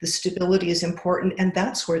levels. The stability is important, and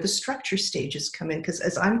that's where the structure stages come in, because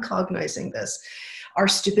as I'm cognizing this, our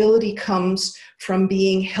stability comes from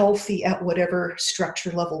being healthy at whatever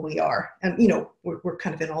structure level we are. And, you know, we're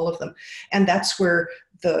kind of in all of them. And that's where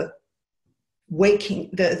the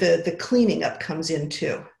waking, the cleaning up comes in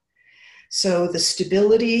too. So the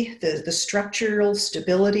stability, the structural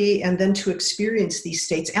stability, and then to experience these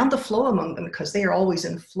states and the flow among them, because they are always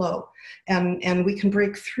in flow. And we can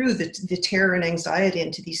break through the terror and anxiety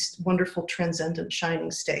into these wonderful, transcendent, shining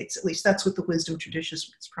states. At least that's what the wisdom traditions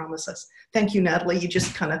promise us. Thank you, Natalie. You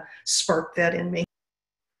just kind of sparked that in me.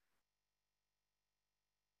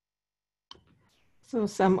 So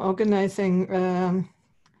some organizing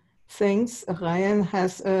things. Ryan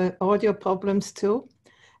has audio problems too.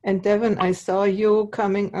 And Devin, I saw you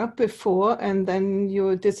coming up before and then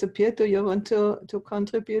you disappeared. Do you want to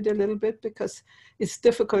contribute a little bit? Because it's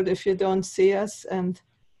difficult if you don't see us, and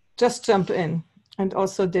just jump in. And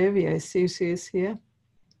also Devi, I see she is here.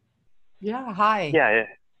 Yeah, hi. Yeah.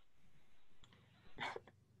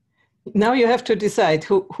 Now you have to decide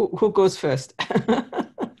who goes first.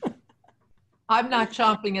 I'm not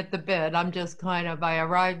chomping at the bit. I'm just kind of, I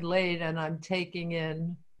arrived late and I'm taking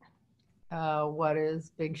in what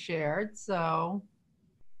is being shared. So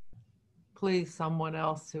please, someone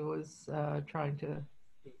else who is trying to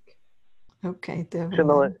speak. Okay,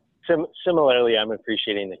 Devin. Similarly, I'm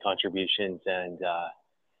appreciating the contributions, and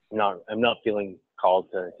I'm not feeling called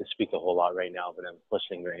to speak a whole lot right now, but I'm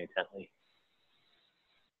listening very intently.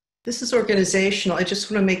 This is organizational. I just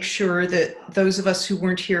want to make sure that those of us who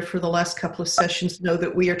weren't here for the last couple of sessions know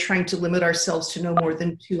that we are trying to limit ourselves to no more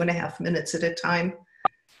than 2.5 minutes at a time.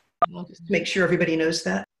 Just make sure everybody knows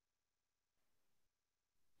that.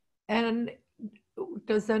 And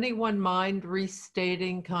does anyone mind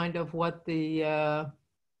restating kind of what the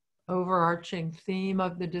overarching theme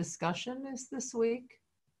of the discussion is this week?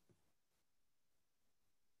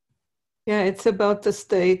 Yeah, it's about the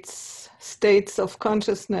states of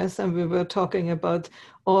consciousness, and we were talking about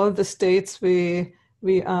all the states we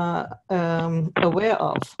we are aware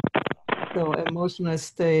of. So emotional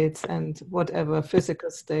states and whatever physical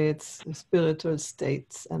states, spiritual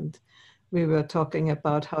states. And we were talking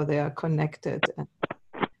about how they are connected and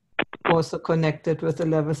also connected with the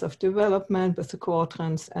levels of development, with the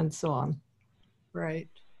quadrants and so on. Right.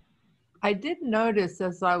 I did notice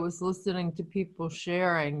as I was listening to people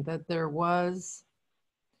sharing that there was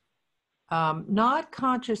not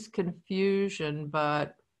conscious confusion,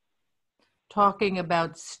 but talking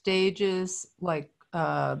about stages like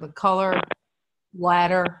the color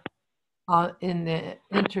ladder in the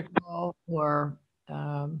integral or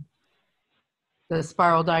the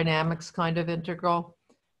spiral dynamics kind of integral,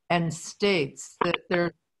 and states that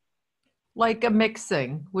they're like a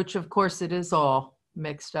mixing, which of course it is all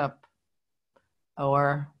mixed up,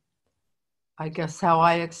 or I guess how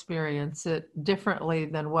I experience it differently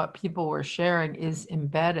than what people were sharing is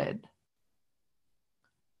embedded.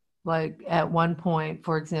 Like at one point,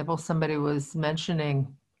 for example, somebody was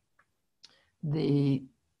mentioning the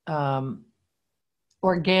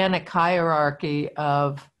organic hierarchy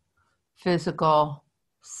of physical,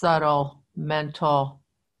 subtle, mental,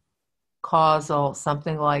 causal,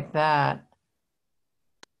 something like that.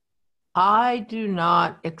 I do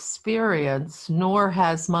not experience, nor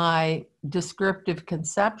has my descriptive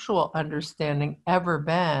conceptual understanding ever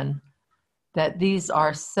been that these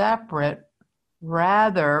are separate.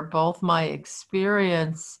 Rather, both my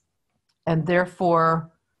experience and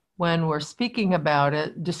therefore when we're speaking about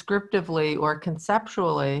it descriptively or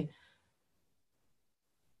conceptually,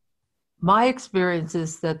 my experience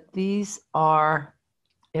is that these are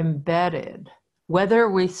embedded. Whether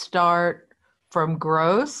we start from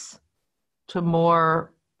gross to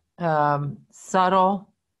more subtle,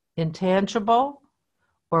 intangible,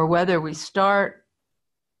 or whether we start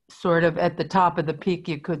sort of at the top of the peak,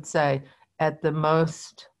 you could say, at the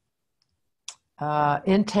most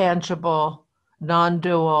intangible,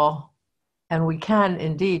 non-dual, and we can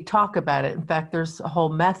indeed talk about it. In fact, there's whole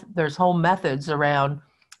methods around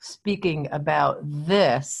speaking about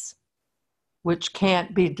this, which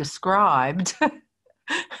can't be described.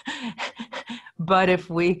 But if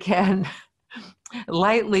we can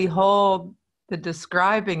lightly hold the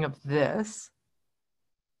describing of this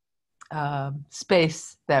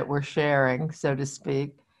space that we're sharing, so to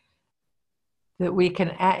speak, that we can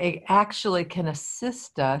actually can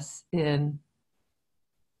assist us in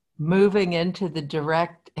moving into the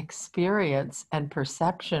direct experience and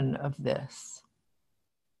perception of this,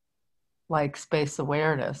 like space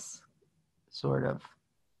awareness sort of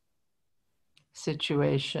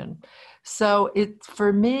situation. So it,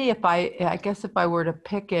 for me, if I guess if I were to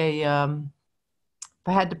pick a, if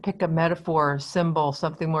I had to pick a metaphor or symbol,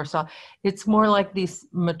 something more solid, it's more like these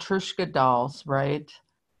Matryoshka dolls, right?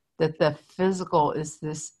 That the physical is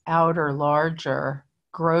this outer, larger,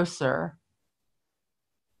 grosser,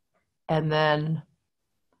 and then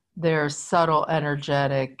there's subtle,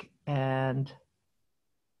 energetic, and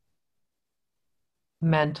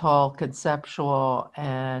mental, conceptual,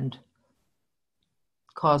 and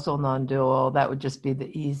causal, non-dual. That would just be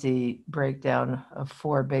the easy breakdown of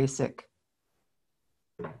four basic.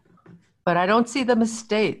 But I don't see them as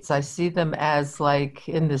states. I see them as like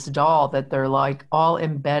in this doll that they're like all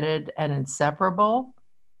embedded and inseparable.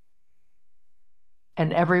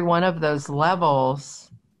 And every one of those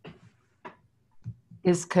levels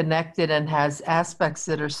is connected and has aspects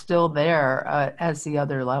that are still there as the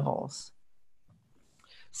other levels.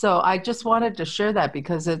 So I just wanted to share that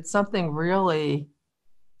because it's something really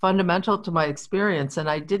fundamental to my experience.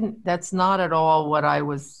 And that's not at all what I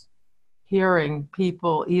was hearing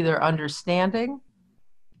people either understanding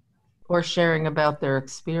or sharing about their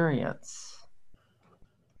experience.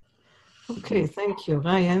 Okay, thank you.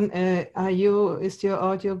 Ryan, is your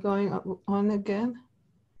audio going on again?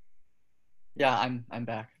 Yeah, I'm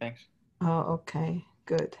back. Thanks. Oh, okay,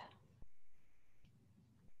 good.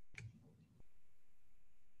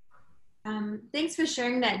 Thanks for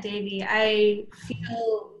sharing that, Davy. I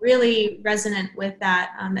feel really resonant with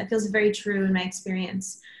that. That feels very true in my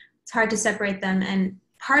experience. It's hard to separate them. And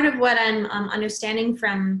part of what I'm understanding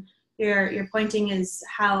from your pointing is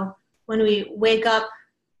how when we wake up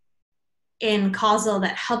in causal,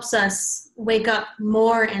 that helps us wake up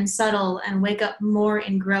more in subtle and wake up more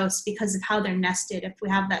in gross because of how they're nested. If we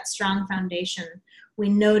have that strong foundation, we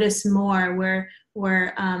notice more.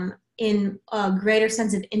 We're in a greater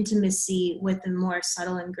sense of intimacy with the more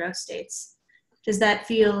subtle and gross states. Does that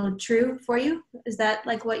feel true for you? Is that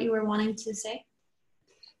like what you were wanting to say?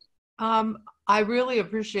 I really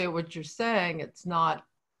appreciate what you're saying. It's not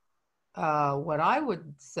what I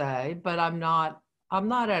would say, but I'm not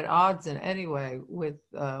at odds in any way with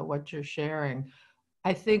what you're sharing.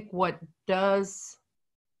 I think what does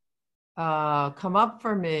come up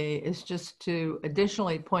for me is just to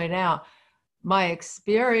additionally point out my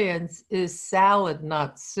experience is salad,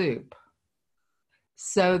 not soup.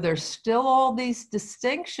 So there's still all these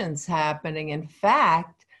distinctions happening. In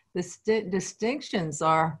fact, the distinctions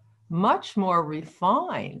are much more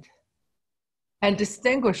refined and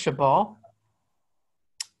distinguishable.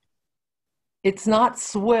 It's not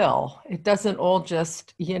swill. It doesn't all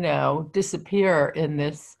just, disappear in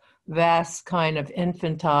this vast kind of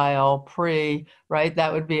infantile right?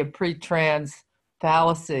 That would be a pre-trans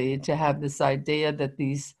fallacy to have this idea that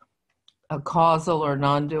a causal or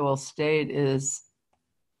non-dual state is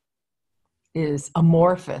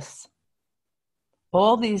amorphous.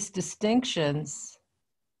 All these distinctions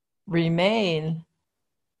remain,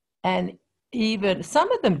 and even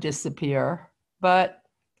some of them disappear, but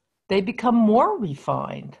they become more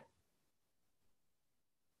refined.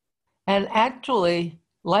 And actually,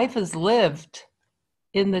 life is lived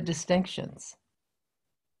in the distinctions,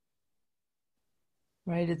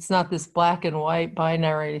 right? It's not this black and white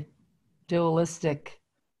binary dualistic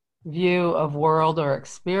view of world or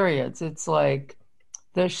experience. It's like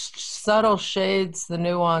the subtle shades, the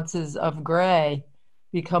nuances of gray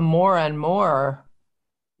become more and more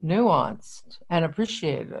nuanced and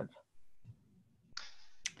appreciated.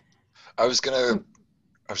 I was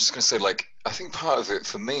just gonna say, like, I think part of it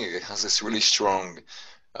for me, it has this really strong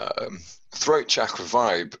throat chakra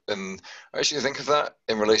vibe, and I actually think of that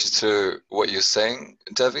in relation to what you're saying,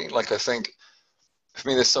 Devi. Like, I think for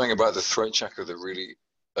me, there's something about the throat chakra that really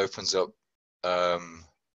opens up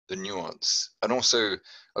the nuance. And also, I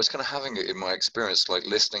was kind of having it in my experience, like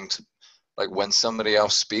listening to, like, when somebody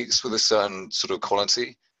else speaks with a certain sort of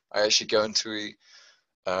quality, I actually go into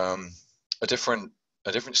a different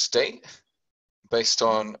state based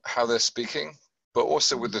on how they're speaking. But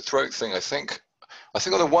also with the throat thing, I think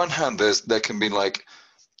on the one hand, there can be like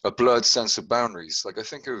a blurred sense of boundaries. Like,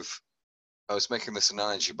 I was making this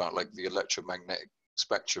analogy about like the electromagnetic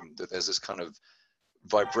spectrum, that there's this kind of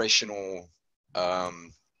vibrational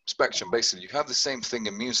spectrum. Basically, you have the same thing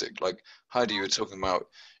in music. Like Heidi, you were talking about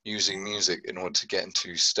using music in order to get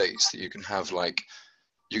into states that you can have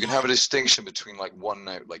a distinction between like one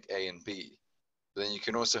note, like A and B. But then you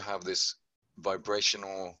can also have this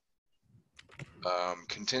vibrational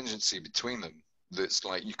contingency between them. That's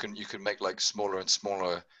like you can make like smaller and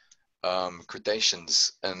smaller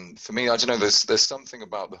gradations. And for me, I don't know, there's something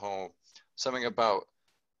about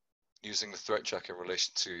using the throat chakra in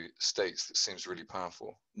relation to states that seems really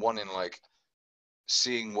powerful. One, in like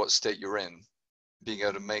seeing what state you're in, being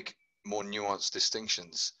able to make more nuanced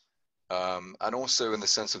distinctions, and also in the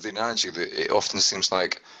sense of the analogy that it often seems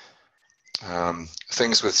like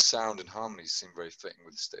things with sound and harmony seem very fitting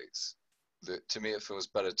with states. That to me, it feels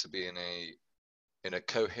better to be in a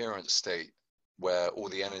coherent state where all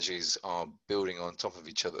the energies are building on top of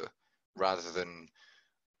each other, rather than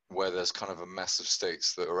where there's kind of a mess of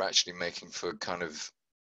states that are actually making for kind of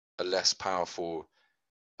a less powerful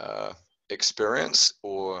experience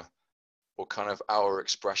or kind of our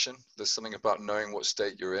expression. There's something about knowing what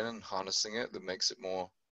state you're in and harnessing it that makes it more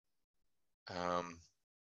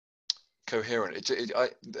coherent.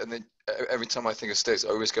 Every time I think of states, I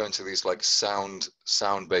always go into these like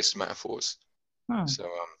sound-based metaphors. So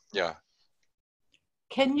yeah.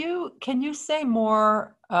 Can you say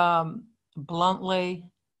more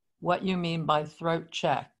bluntly what you mean by throat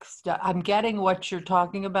checks? I'm getting what you're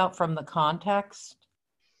talking about from the context,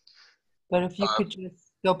 but if you could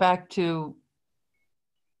just go back to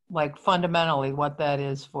like fundamentally what that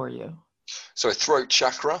is for you. So throat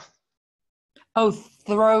chakra. Oh,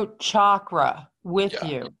 throat chakra with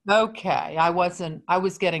you. Okay. I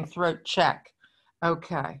was getting throat check.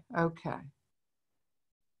 Okay.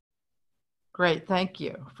 Great. Thank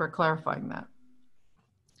you for clarifying that.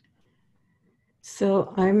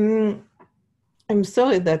 So I'm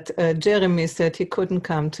sorry that Jeremy said he couldn't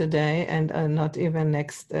come today and not even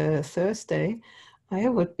next Thursday. I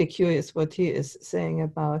would be curious what he is saying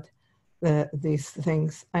about these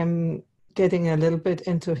things. I'm getting a little bit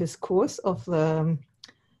into his course of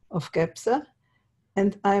Gebser,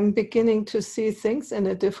 and I'm beginning to see things in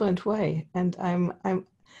a different way. And I'm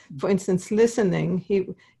for instance, listening.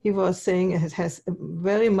 He was saying it has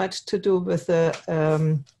very much to do with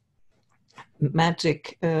the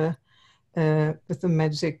magic. With the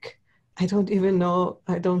magic, I don't even know.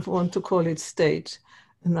 I don't want to call it stage,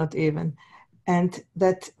 not even. And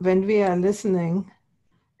that when we are listening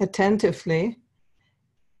attentively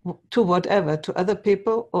to whatever, to other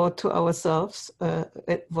people or to ourselves,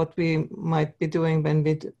 what we might be doing when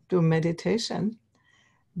we do meditation,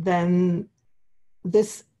 then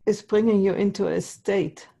this is bringing you into a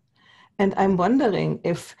state. And I'm wondering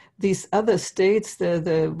if these other states,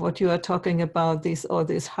 the what you are talking about,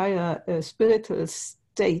 these higher spiritual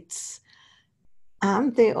states,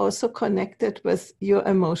 aren't they also connected with your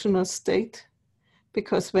emotional state?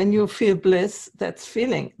 Because when you feel bliss, that's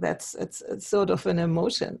feeling, it's sort of an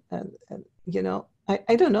emotion. And you know,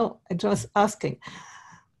 I don't know, I'm just asking.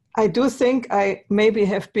 I do think I maybe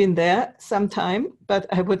have been there sometime, but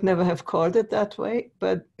I would never have called it that way.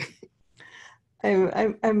 But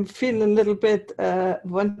I'm feeling a little bit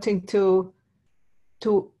wanting to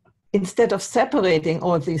instead of separating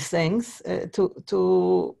all these things,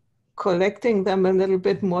 to collecting them a little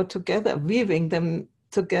bit more together, weaving them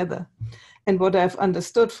together. And what I've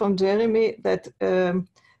understood from Jeremy, that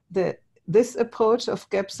this approach of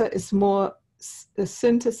GEPSA is more a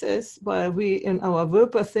synthesis, while we in our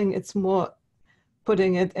Wilber thing, it's more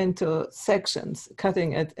putting it into sections,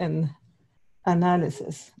 cutting it in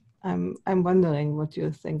analysis. I'm wondering what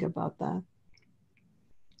you think about that.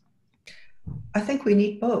 I think we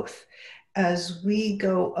need both. As we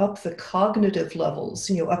go up the cognitive levels,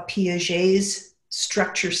 you know, up Piaget's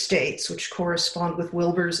structure states, which correspond with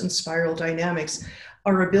Wilber's and spiral dynamics,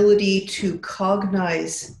 our ability to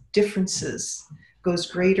cognize differences goes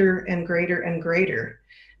greater and greater and greater.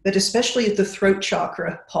 But especially at the throat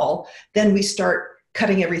chakra, Paul, then we start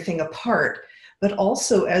cutting everything apart. But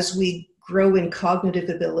also as we grow in cognitive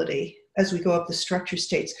ability, as we go up the structure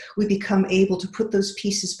states, we become able to put those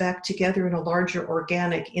pieces back together in a larger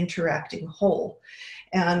organic interacting whole.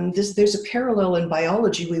 And there's a parallel in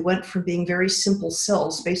biology. We went from being very simple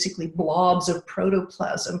cells, basically blobs of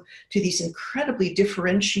protoplasm, to these incredibly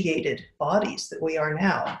differentiated bodies that we are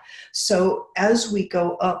now. So as we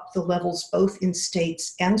go up the levels, both in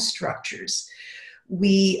states and structures,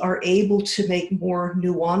 we are able to make more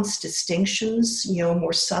nuanced distinctions, you know,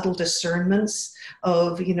 more subtle discernments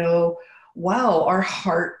of, you know, wow, our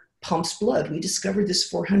heart pumps blood. We discovered this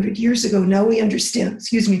 400 years ago. Now we understand,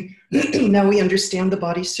 excuse me, now we understand the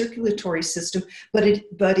body's circulatory system, but it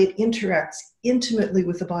interacts intimately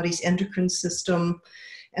with the body's endocrine system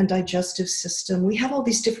and digestive system. We have all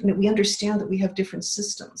these different, we understand that we have different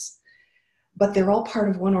systems, but they're all part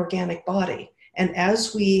of one organic body. And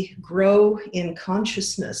as we grow in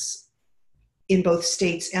consciousness in both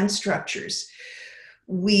states and structures,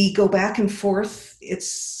 we go back and forth.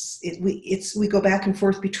 We go back and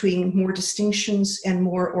forth between more distinctions and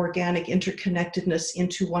more organic interconnectedness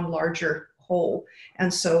into one larger whole.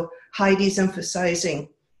 And so Heidi's emphasizing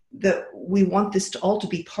that we want this to all to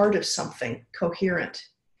be part of something coherent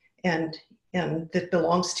and that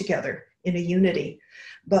belongs together in a unity.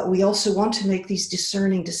 But we also want to make these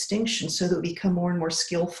discerning distinctions so that we become more and more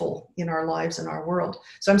skillful in our lives and our world.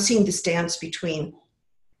 So I'm seeing this dance between,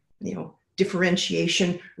 you know,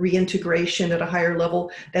 differentiation, reintegration at a higher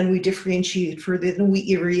level, then we differentiate further, then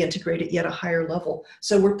we reintegrate at yet a higher level.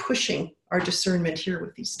 So we're pushing our discernment here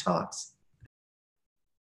with these talks.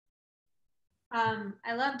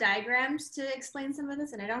 I love diagrams to explain some of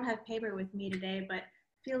this, and I don't have paper with me today, but I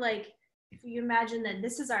feel like if you imagine that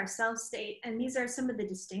this is our self state, and these are some of the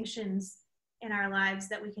distinctions in our lives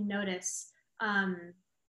that we can notice,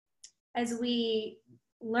 as we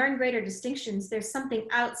learn greater distinctions, there's something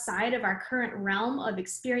outside of our current realm of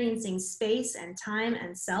experiencing space and time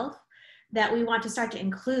and self that we want to start to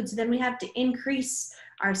include. So then we have to increase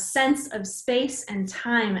our sense of space and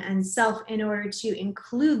time and self in order to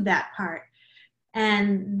include that part.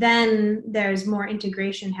 And then there's more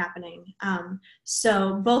integration happening.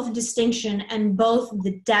 So both distinction and both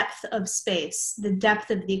the depth of space, the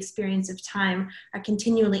depth of the experience of time are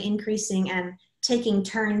continually increasing and taking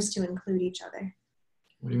turns to include each other.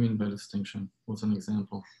 What do you mean by distinction? What's an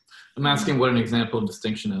example? I'm asking what an example of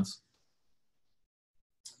distinction is.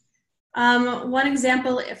 One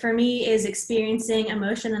example for me is experiencing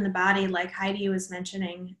emotion in the body, like Heidi was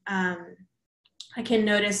mentioning. I can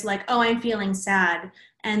notice like, oh, I'm feeling sad.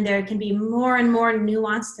 And there can be more and more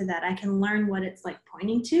nuance to that. I can learn what it's like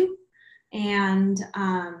pointing to. And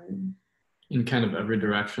in kind of every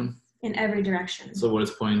direction? In every direction. So what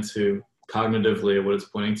it's pointing to cognitively, what it's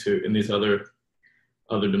pointing to in these other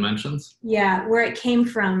dimensions? Yeah, where it came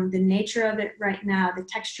from, the nature of it right now, the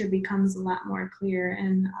texture becomes a lot more clear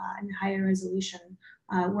and higher resolution.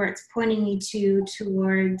 Where it's pointing me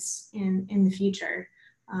towards in the future.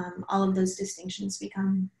 All of those distinctions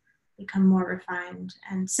become more refined.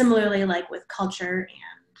 And similarly, like with culture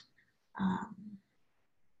and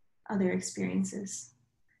other experiences,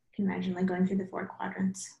 you can imagine like going through the 4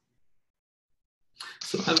 quadrants.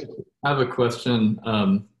 So I have a question,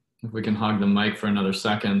 if we can hog the mic for another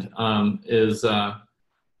second,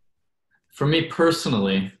 for me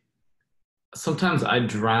personally, sometimes I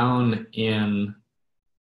drown in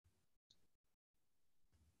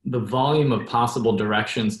the volume of possible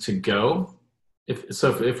directions to go.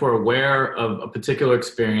 If we're aware of a particular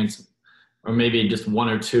experience, or maybe just one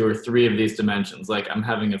or two or three of these dimensions, like I'm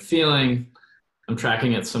having a feeling, I'm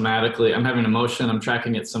tracking it somatically, I'm having an emotion, I'm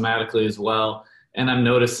tracking it somatically as well, and I'm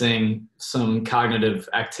noticing some cognitive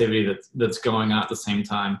activity that's going on at the same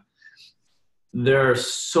time. There are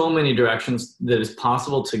so many directions that is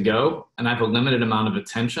possible to go, and I have a limited amount of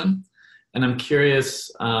attention. And I'm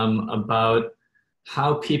curious about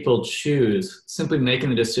how people choose, simply making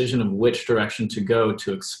the decision of which direction to go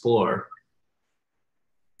to explore.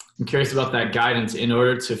 I'm curious about that guidance in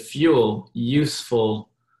order to fuel useful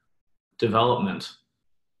development,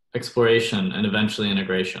 exploration, and eventually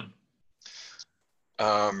integration.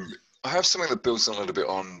 I have something that builds on a little bit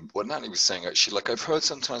on what Natalie was saying, actually. Like, I've heard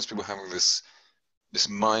sometimes people having this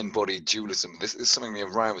mind-body dualism. This is something me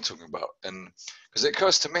and Ryan were talking about. And because it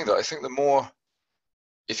occurs to me that I think the more,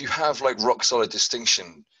 if you have like rock solid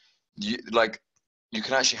distinction, you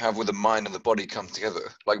can actually have where the mind and the body come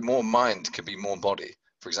together. Like, more mind can be more body,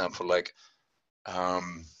 for example. Like,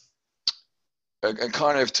 and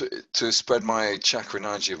kind of to spread my chakra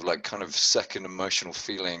analogy of like kind of second emotional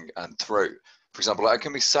feeling and throat. For example, I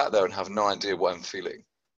can be sat there and have no idea what I'm feeling.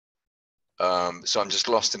 So I'm just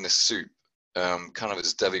lost in this soup, kind of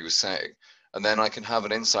as Debbie was saying. And then I can have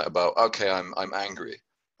an insight about, okay, I'm angry,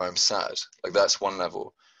 or I'm sad. Like, that's one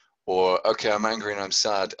level. Or, okay, I'm angry and I'm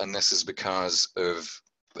sad, and this is because of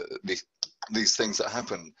these things that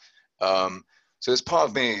happen. So there's part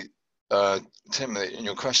of me, Tim, in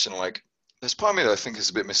your question, like, there's part of me that I think is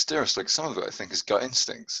a bit mysterious. Like, some of it I think is gut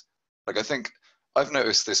instincts. Like, I think I've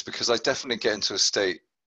noticed this because I definitely get into a state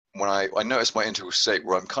when I notice my integral state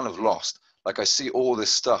where I'm kind of lost. Like, I see all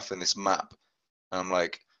this stuff in this map, and I'm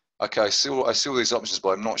like, okay, I see all these options, but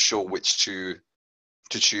I'm not sure which to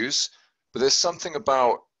choose. But there's something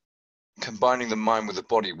about combining the mind with the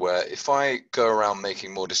body where if I go around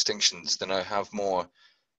making more distinctions, then I have more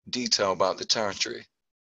detail about the territory.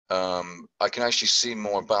 I can actually see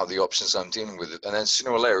more about the options I'm dealing with, and then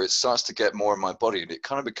sooner or later it starts to get more in my body, and it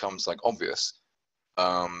kind of becomes like obvious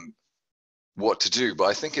what to do. But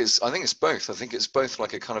I think it's both. I think it's both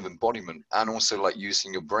like a kind of embodiment and also like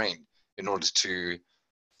using your brain in order to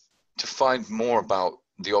find more about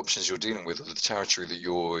the options you're dealing with or the territory that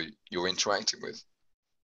you're interacting with.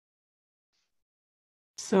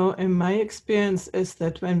 So in my experience is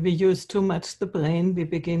that when we use too much the brain, we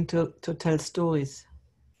begin to tell stories,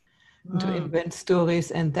 to invent stories,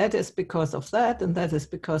 and that is because of that, and that is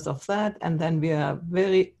because of that, and then we are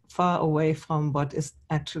very far away from what is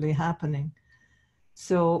actually happening.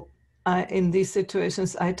 So in these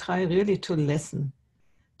situations, I try really to listen,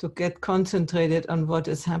 to get concentrated on what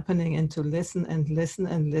is happening, and to listen and listen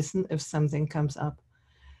and listen if something comes up.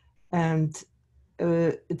 And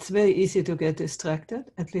it's very easy to get distracted,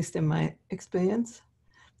 at least in my experience.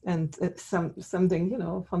 And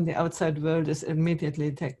something, from the outside world is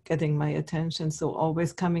immediately getting my attention. So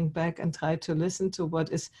always coming back and try to listen to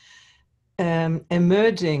what is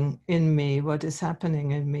emerging in me, what is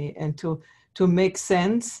happening in me, and to make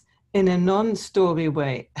sense in a non-story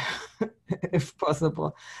way, if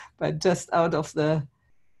possible, but just out of the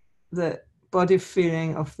body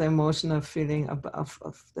feeling, of the emotional feeling, of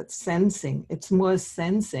that sensing. It's more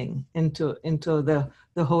sensing into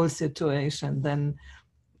the whole situation than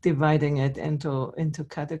dividing it into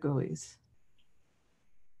categories.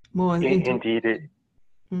 More Indeed,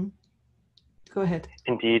 Go ahead.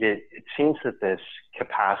 Indeed, it seems that this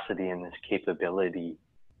capacity and this capability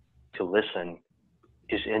to listen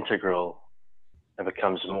is integral and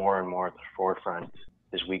becomes more and more at the forefront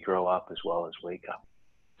as we grow up as well as wake up.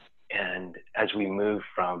 And as we move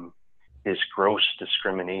from this gross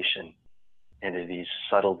discrimination into these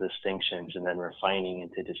subtle distinctions and then refining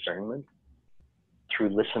into discernment,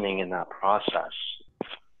 through listening in that process,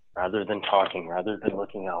 rather than talking, rather than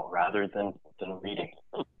looking out, rather than reading,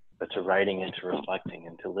 but to writing and to reflecting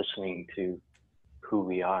and to listening to who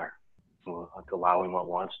we are, allowing what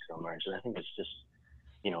wants to emerge. And I think it's just,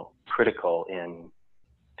 critical in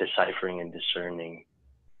deciphering and discerning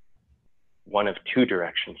one of two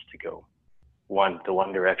directions to go. The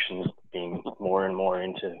one direction being more and more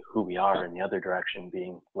into who we are, and the other direction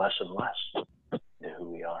being less and less into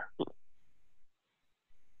who we are.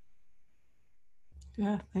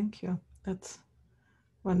 Yeah, thank you. That's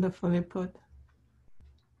wonderfully put.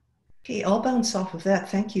 Okay, I'll bounce off of that.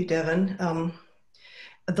 Thank you, Devin.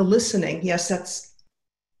 The listening, yes,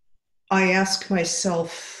 I ask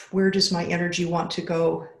myself, where does my energy want to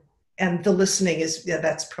go? And the listening is, yeah,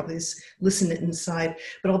 that's probably listen inside.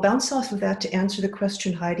 But I'll bounce off of that to answer the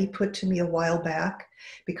question Heidi put to me a while back,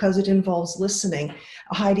 because it involves listening.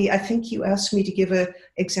 Heidi, I think you asked me to give an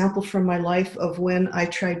example from my life of when I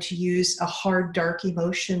tried to use a hard, dark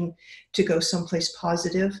emotion to go someplace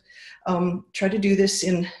positive. Try to do this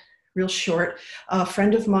in real short. A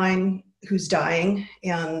friend of mine who's dying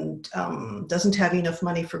and doesn't have enough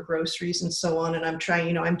money for groceries and so on. And I'm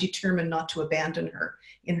trying, I'm determined not to abandon her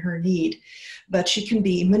in her need, but she can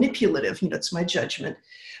be manipulative, it's my judgment.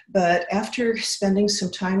 But after spending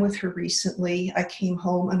some time with her recently, I came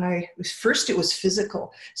home and first it was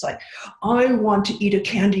physical. It's like, I want to eat a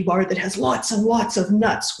candy bar that has lots and lots of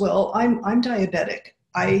nuts. Well, I'm diabetic.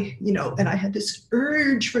 And I had this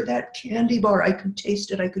urge for that candy bar. I could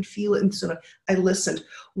taste it, I could feel it. And so I listened.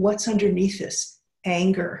 What's underneath this?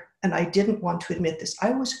 Anger. And I didn't want to admit this.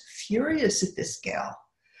 I was furious at this gal.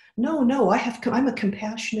 No, I'm a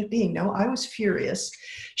compassionate being. No, I was furious.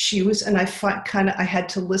 She was, and I had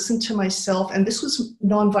to listen to myself. And this was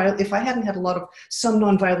nonviolent. If I hadn't had some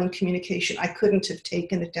nonviolent communication, I couldn't have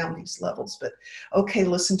taken it down these levels. But okay,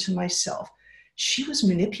 listen to myself. She was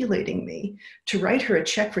manipulating me to write her a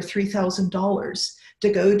check for $3,000 to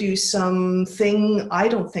go do something I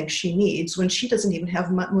don't think she needs when she doesn't even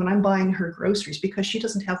have money, when I'm buying her groceries, because she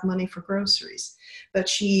doesn't have money for groceries. But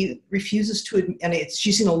she refuses to admit, and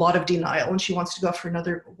she's in a lot of denial, and she wants to go for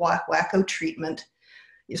another wacko treatment.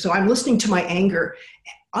 So I'm listening to my anger.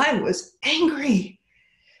 I was angry.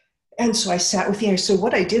 And so I sat with the anger. So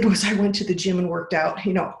what I did was I went to the gym and worked out.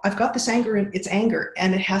 I've got this anger, and it's anger,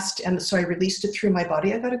 and it has to, and so I released it through my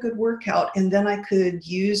body. I got a good workout, and then I could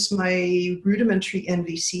use my rudimentary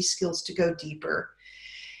NVC skills to go deeper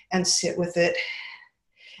and sit with it.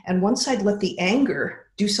 And once I'd let the anger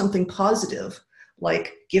do something positive,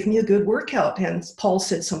 like give me a good workout, and Paul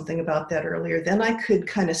said something about that earlier, then I could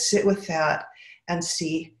kind of sit with that and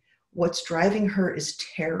see what's driving her is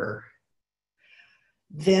terror.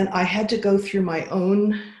 Then I had to go through my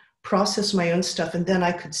own process, my own stuff, and then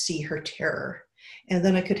I could see her terror. And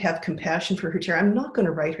then I could have compassion for her terror. I'm not going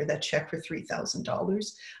to write her that check for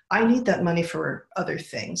 $3,000. I need that money for other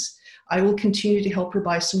things. I will continue to help her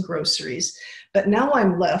buy some groceries. But now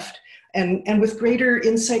I'm left, and with greater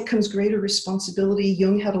insight comes greater responsibility.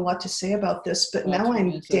 Jung had a lot to say about this, but now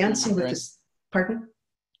I'm dancing with this. Pardon?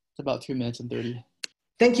 It's about 2 minutes and 30.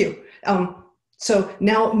 Thank you. So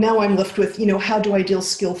now I'm left with, how do I deal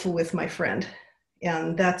skillful with my friend?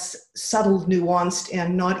 And that's subtle, nuanced,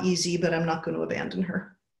 and not easy, but I'm not going to abandon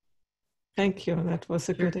her. Thank you. That was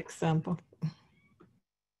a good example.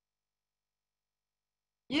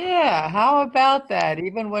 Yeah, how about that?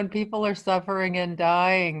 Even when people are suffering and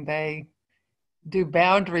dying, they do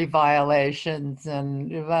boundary violations and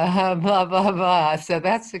blah, blah, blah, blah. So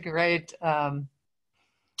that's a great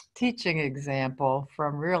teaching example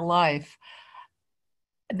from real life.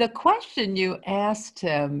 The question you asked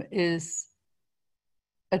him is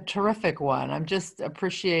a terrific one. I'm just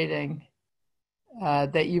appreciating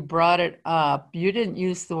that you brought it up. You didn't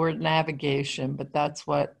use the word navigation, but that's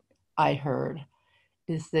what I heard,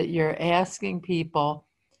 is that you're asking people,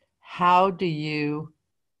 how do you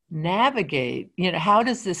navigate? How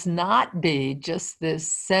does this not be just this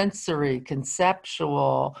sensory,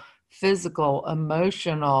 conceptual, physical,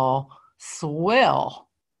 emotional swill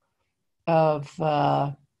of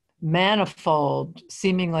manifold,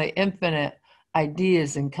 seemingly infinite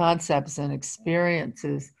ideas and concepts and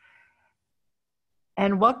experiences?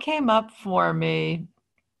 And what came up for me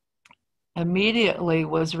immediately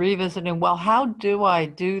was revisiting, well, how do I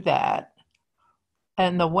do that?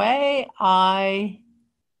 And the way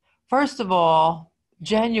first of all,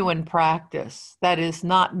 genuine practice, that is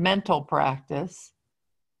not mental practice,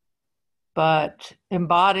 but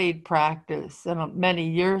embodied practice, and many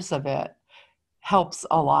years of it, helps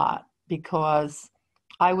a lot, because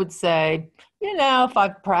I would say, if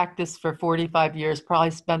I've practiced for 45 years, probably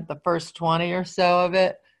spent the first 20 or so of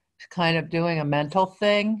it kind of doing a mental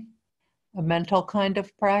thing, a mental kind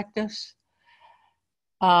of practice.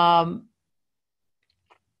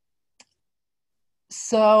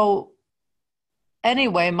 So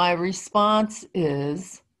anyway, my response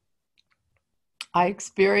is I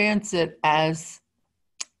experience it as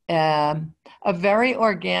a very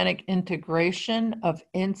organic integration of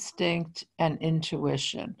instinct and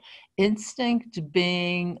intuition. Instinct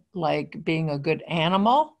being like being a good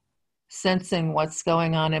animal, sensing what's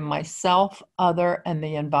going on in myself, other, and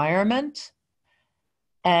the environment.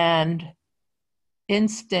 And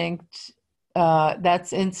instinct,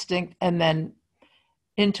 that's instinct. And then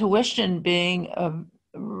intuition being a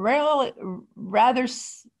rather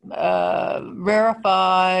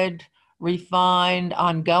rarefied, refined,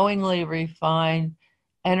 ongoingly refined,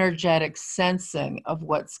 energetic sensing of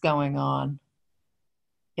what's going on,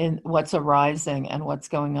 in what's arising and what's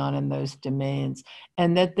going on in those domains.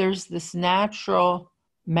 And that there's this natural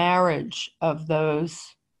marriage of those,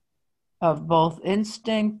 of both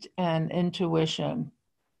instinct and intuition.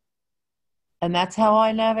 And that's how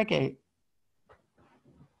I navigate.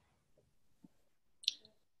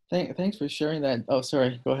 Thanks for sharing that. Oh,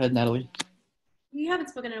 sorry. Go ahead, Natalie. You haven't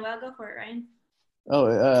spoken in a while. Go for it, Ryan.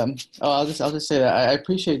 I'll just say that I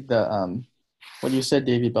appreciate the what you said,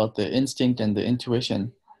 Davey, about the instinct and the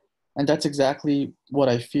intuition, and that's exactly what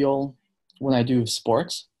I feel when I do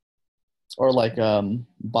sports, or like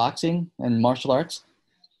boxing and martial arts.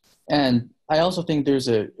 And I also think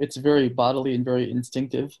it's very bodily and very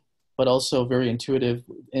instinctive, but also very intuitive.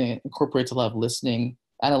 And it incorporates a lot of listening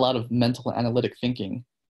and a lot of mental analytic thinking,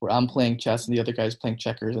 where I'm playing chess and the other guy's playing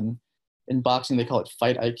checkers. And in boxing, they call it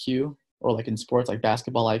fight IQ, or like in sports, like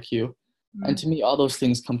basketball IQ. Mm-hmm. And to me, all those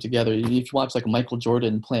things come together. If you watch like Michael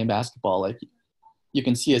Jordan playing basketball, like you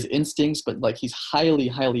can see his instincts, but like he's highly,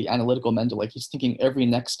 highly analytical mental. Like he's thinking every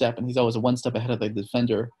next step, and he's always one step ahead of the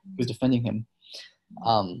defender who's defending him.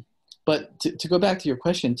 But to go back to your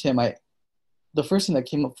question, Tim, the first thing that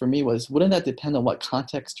came up for me was, wouldn't that depend on what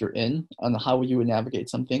context you're in, on how you would navigate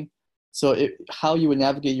something? So how you would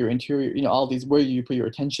navigate your interior, all these, where you put your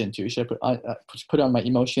attention to. Should I put on my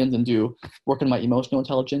emotions and work on my emotional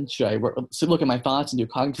intelligence? Should I look at my thoughts and do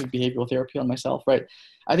cognitive behavioral therapy on myself, right?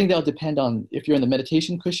 I think that would depend on if you're in the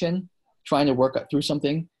meditation cushion, trying to work through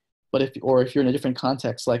something, if you're in a different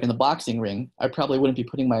context, like in the boxing ring, I probably wouldn't be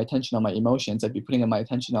putting my attention on my emotions. I'd be putting my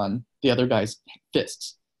attention on the other guy's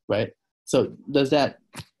fists, right? So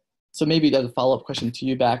maybe that's a follow-up question to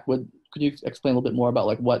you back. Could you explain a little bit more about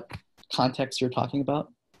like what context you're talking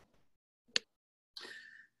about?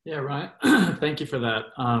 Yeah, Ryan, thank you for that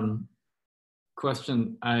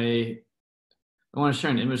question. I want to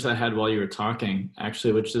share an image that I had while you were talking,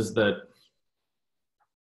 actually, which is that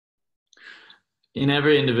in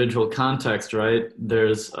every individual context, right,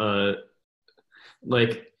 there's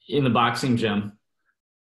like in the boxing gym,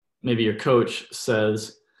 maybe your coach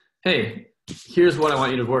says, hey, here's what I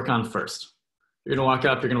want you to work on first. You're going to walk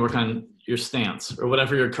up, you're going to work on your stance, or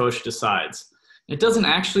whatever your coach decides. It doesn't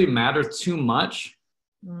actually matter too much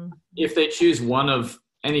if they choose one of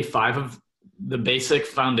any 5 of the basic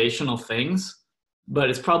foundational things, but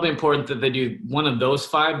it's probably important that they do one of those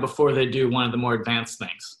 5 before they do one of the more advanced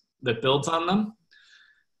things that builds on them.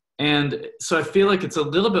 And so I feel like it's a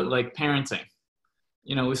little bit like parenting.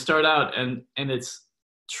 We start out and it's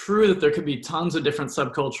true that there could be tons of different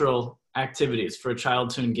subcultural activities for a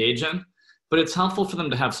child to engage in, but it's helpful for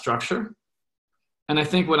them to have structure. And I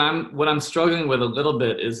think what I'm struggling with a little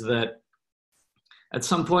bit is that at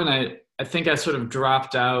some point I think I sort of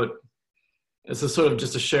dropped out. This is sort of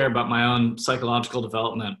just a share about my own psychological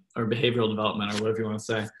development or behavioral development or whatever you want to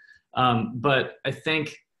say. But I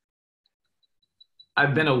think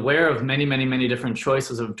I've been aware of many, many, many different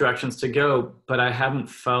choices of directions to go, but I haven't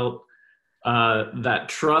felt that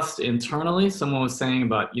trust internally. Someone was saying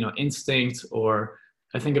about, instinct, or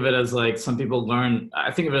I think of it as like some people learn,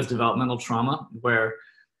 I think of it as developmental trauma, where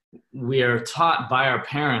we are taught by our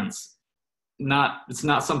parents, it's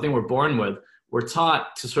not something we're born with. We're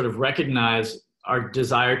taught to sort of recognize our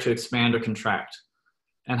desire to expand or contract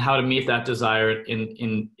and how to meet that desire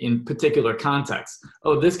in particular contexts.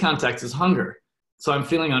 Oh, this context is hunger. So I'm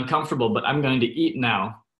feeling uncomfortable, but I'm going to eat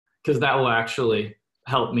now because that will actually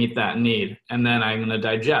help meet that need. And then I'm going to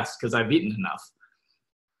digest because I've eaten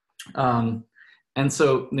enough. And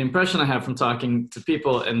so the impression I have from talking to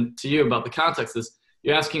people and to you about the context is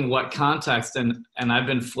you're asking what context, and I've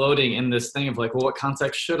been floating in this thing of like, well, what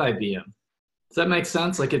context should I be in? Does that make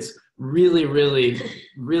sense? Like it's really, really,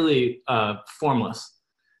 really formless.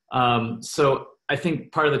 So I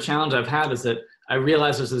think part of the challenge I've had is that I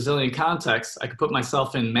realize there's a zillion contexts. I could put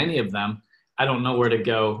myself in many of them. I don't know where to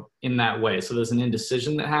go in that way. So there's an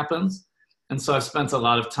indecision that happens. And so I've spent a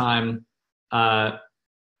lot of time,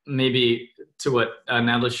 maybe to what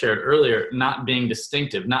Natalie shared earlier, not being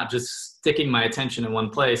distinctive, not just sticking my attention in one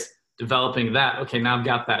place, developing that. Okay, now I've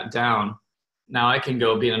got that down. Now I can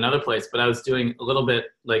go be in another place. But I was doing a little bit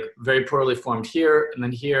like very poorly formed here, and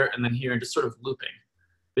then here, and then here, and just sort of looping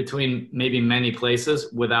between maybe many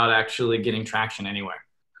places without actually getting traction anywhere.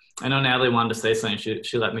 I know Natalie wanted to say something.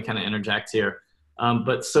 She let me kind of interject here.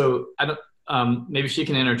 But so I don't, maybe she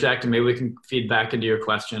can interject and maybe we can feed back into your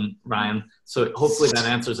question, Ryan. So hopefully that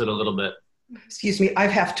answers it a little bit. Excuse me, I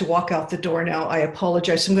have to walk out the door now. I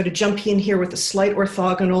apologize. I'm going to jump in here with a slight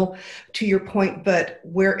orthogonal to your point, but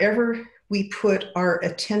wherever we put our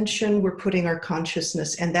attention, we're putting our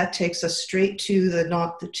consciousness, and that takes us straight to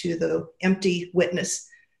the empty witness,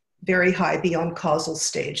 very high beyond causal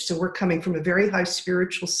stage. So we're coming from a very high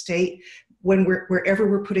spiritual state when wherever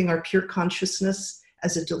we're putting our pure consciousness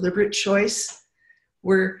as a deliberate choice,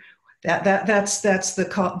 that's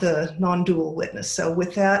the non-dual witness. So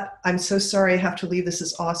with that, I'm so sorry I have to leave. This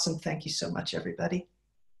is awesome. Thank you so much, everybody.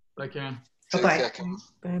 Bye, Karen. Bye-bye.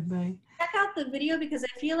 Bye-bye. Check out the video because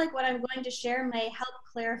I feel like what I'm going to share may help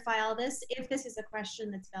clarify all this if this is a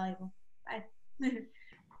question that's valuable. Bye.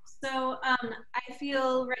 So I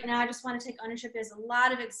feel right now I just want to take ownership. There's a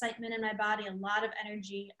lot of excitement in my body, a lot of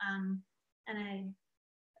energy, and I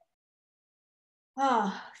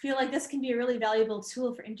feel like this can be a really valuable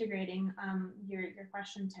tool for integrating your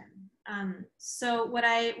question, Tim. So what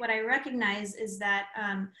I recognize is that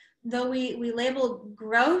though we label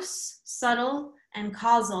gross, subtle, and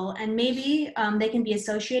causal, and maybe they can be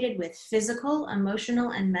associated with physical,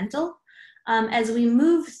 emotional, and mental, as we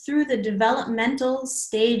move through the developmental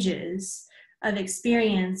stages of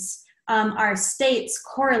experience, our states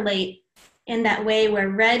correlate in that way where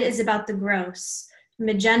red is about the gross,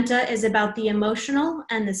 magenta is about the emotional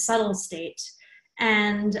and the subtle state,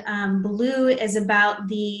 and blue is about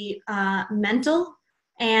the mental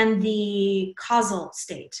and the causal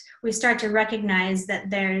state. We start to recognize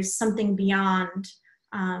that there's something beyond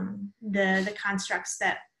the constructs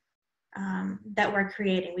that we're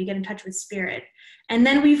creating. We get in touch with spirit. And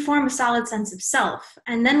then we form a solid sense of self.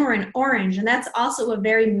 And then we're in orange, and that's also a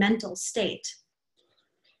very mental state.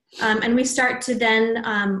 And we start to then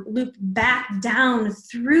loop back down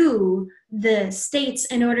through the states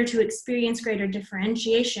in order to experience greater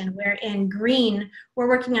differentiation, where in green, we're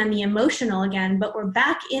working on the emotional again, but we're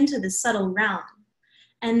back into the subtle realm.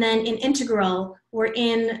 And then in integral, we're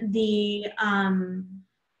in the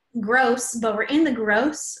gross, but we're in the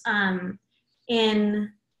gross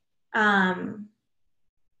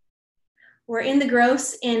we're in the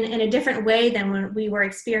gross in a different way than when we were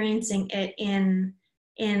experiencing it in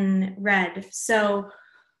red. So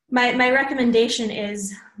my recommendation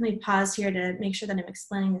is, let me pause here to make sure that I'm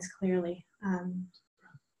explaining this clearly.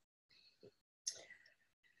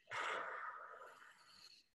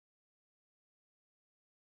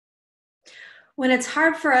 When it's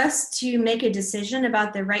hard for us to make a decision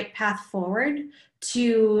about the right path forward,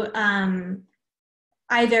 to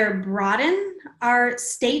either broaden our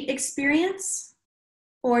state experience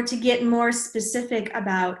or to get more specific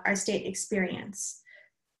about our state experience.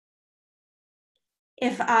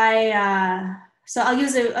 So I'll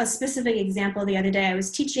use a specific example. The other day I was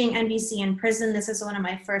teaching NVC in prison. This is one of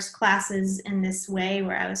my first classes in this way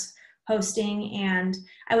where I was hosting, and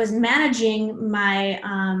I was managing my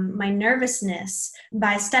my nervousness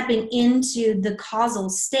by stepping into the causal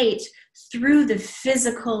state through the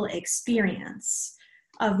physical experience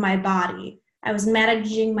of my body. I was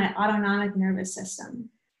managing my autonomic nervous system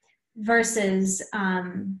versus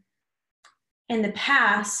in the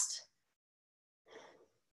past.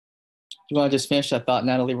 You want to just finish that thought,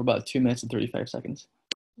 Natalie? We're about 2 minutes and 35 seconds.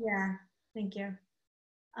 Yeah, thank you.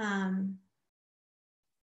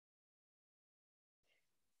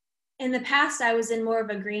 In the past, I was in more of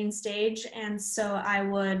a green stage, and so I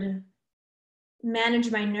would manage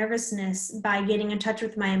my nervousness by getting in touch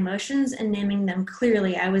with my emotions and naming them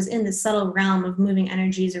clearly. I was in the subtle realm of moving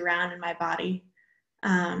energies around in my body.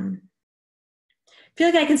 I feel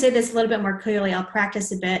like I can say this a little bit more clearly. I'll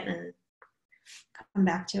practice a bit and come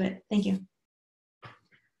back to it. Thank you.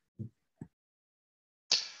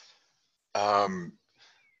 I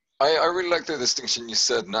really like the distinction you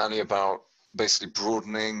said, Natalie, about basically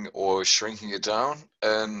broadening or shrinking it down.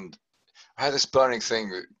 And I had this burning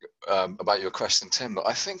thing about your question, Tim, but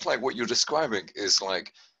I think like what you're describing is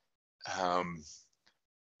like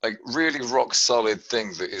really rock solid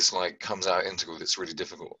thing that is like comes out integral that's really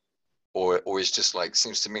difficult, or is just like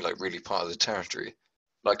seems to me like really part of the territory.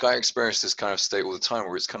 Like I experience this kind of state all the time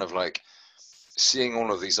where it's kind of like seeing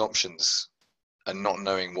all of these options and not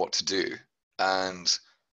knowing what to do. And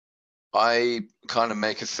I kind of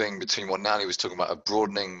make a thing between what Natalie was talking about, a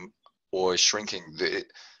broadening or a shrinking.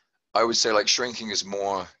 I would say like shrinking is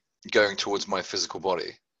more going towards my physical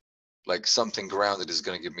body, like something grounded is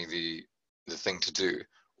going to give me the thing to do,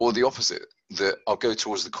 or the opposite, that I'll go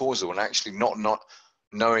towards the causal and actually not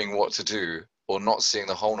knowing what to do, or not seeing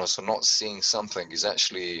the wholeness, or not seeing something is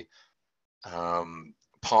actually part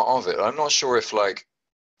of it. I'm not sure if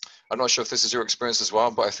this is your experience as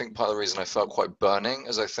well, but I think part of the reason I felt quite burning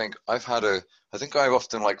is I think I've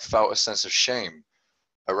often like felt a sense of shame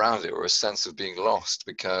around it, or a sense of being lost,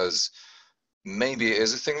 because maybe it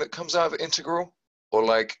is a thing that comes out of integral, or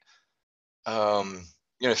like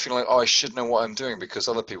you know, feeling like, oh, I should know what I'm doing because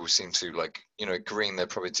other people seem to, like, you know, green, they're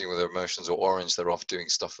probably dealing with their emotions, or orange, they're off doing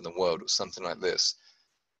stuff in the world or something like this.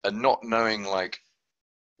 And not knowing like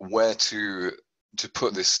where to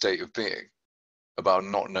put this state of being, about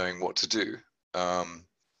not knowing what to do. And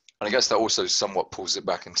I guess that also somewhat pulls it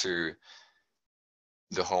back into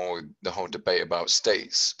the whole debate about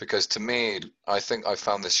states, because to me, I think I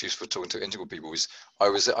found this useful talking to integral people, is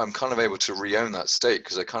I'm kind of able to re-own that state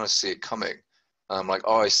because I kind of see it coming. I'm like,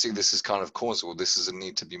 oh, I see this is kind of causal. This is a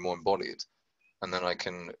need to be more embodied, and then I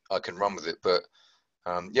can run with it. But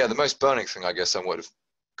yeah, the most burning thing, I guess, I would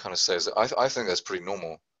kind of say is that I think that's pretty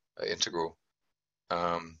normal at integral.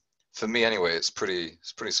 For me, anyway, it's pretty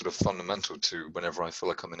sort of fundamental to whenever I feel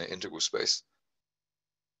like I'm in an integral space.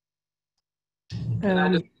 Can I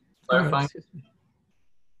just clarify?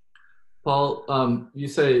 Paul, you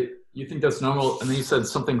say you think that's normal, and then you said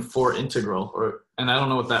something for integral, and I don't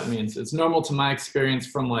know what that means. It's normal to my experience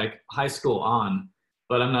from like high school on,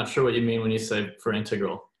 but I'm not sure what you mean when you say for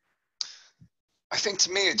integral. I think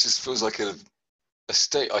to me, it just feels like a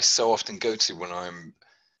state I so often go to when I'm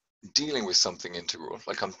dealing with something integral.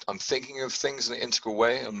 Like I'm thinking of things in an integral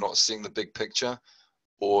way. I'm not seeing the big picture.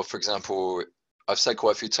 Or for example, I've said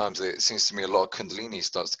quite a few times that it seems to me a lot of Kundalini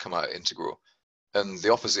starts to come out of integral. And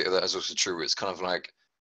the opposite of that is also true. It's kind of like,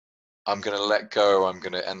 I'm going to let go. I'm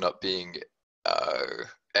going to end up being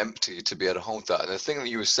empty to be able to hold that. And the thing that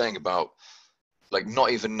you were saying about like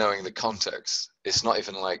not even knowing the context, it's not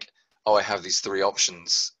even like, oh, I have these three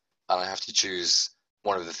options and I have to choose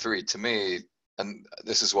one of the three. To me, and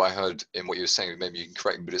this is what I heard in what you were saying, maybe you can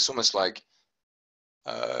correct me, but it's almost like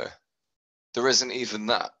there isn't even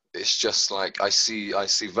that. It's just like I see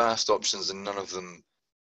vast options and none of them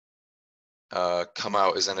come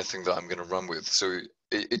out as anything that I'm going to run with. So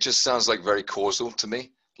it just sounds like very causal to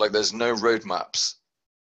me. Like there's no roadmaps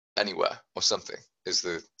anywhere or something is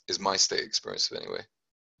my state experience of anyway.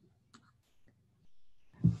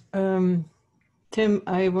 Tim,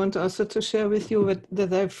 I want also to share with you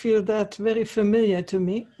that I feel that very familiar to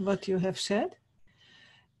me, what you have shared.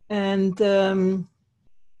 And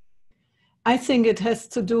I think it has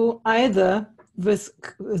to do either with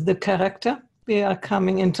the character. We are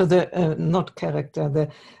coming into the, not character,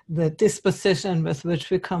 the disposition with which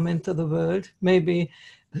we come into the world, maybe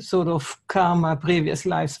sort of karma, previous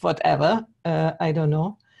lives, whatever, I don't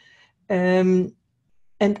know. And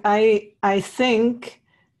I think,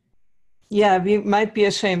 yeah, we might be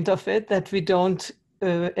ashamed of it, that we don't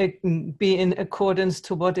be in accordance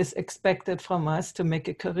to what is expected from us to make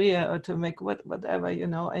a career or to make whatever, you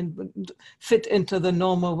know, and fit into the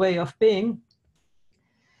normal way of being.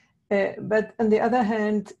 But on the other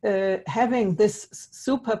hand, having this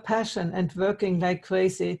super passion and working like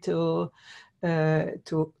crazy to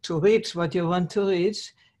reach what you want to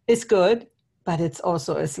reach is good, but it's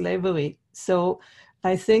also a slavery. So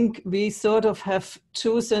I think we sort of have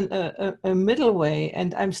chosen a middle way,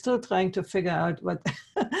 and I'm still trying to figure out what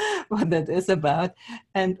that is about.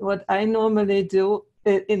 And what I normally do,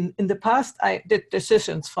 in the past, I did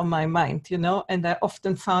decisions from my mind, you know, and I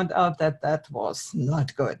often found out that was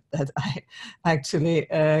not good, that I actually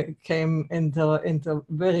came into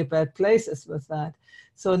very bad places with that.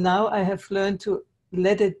 So now I have learned to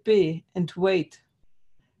let it be and wait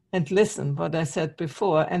and listen what I said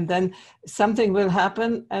before, and then something will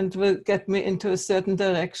happen and will get me into a certain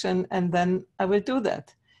direction, and then I will do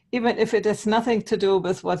that, even if it has nothing to do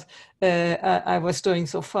with what I was doing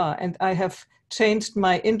so far. And I have changed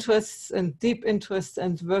my interests and deep interests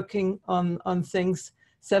and working on things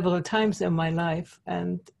several times in my life,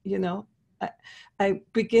 and you know, I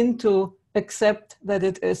begin to accept that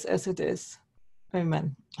it is as it is.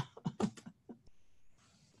 Amen.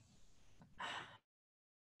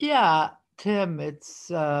 Yeah, Tim, it's,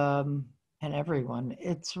 and everyone,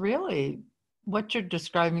 it's really what you're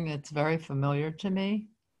describing. It's very familiar to me.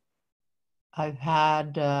 I've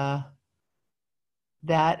had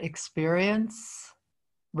that experience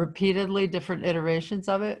repeatedly, different iterations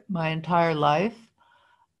of it, my entire life.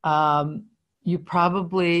 You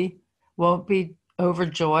probably won't be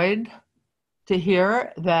overjoyed to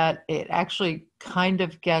hear that it actually kind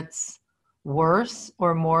of gets worse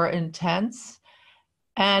or more intense.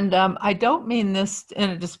 And I don't mean this in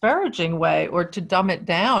a disparaging way or to dumb it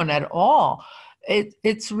down at all.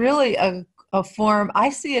 It's really a form, I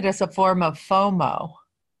see it as a form of FOMO,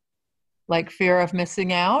 like fear of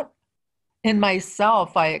missing out. In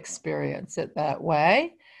myself, I experience it that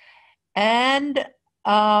way. And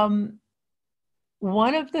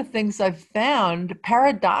one of the things I've found,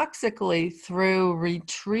 paradoxically, through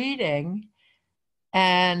retreating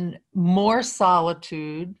and more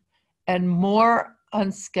solitude and more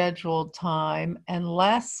unscheduled time and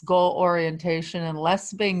less goal orientation and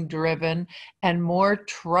less being driven and more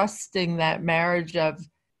trusting that marriage of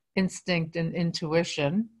instinct and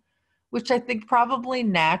intuition, which I think probably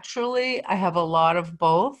naturally I have a lot of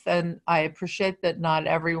both. And I appreciate that not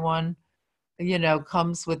everyone,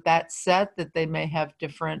 comes with that set, that they may have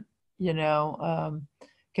different,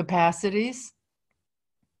 capacities.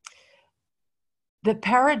 That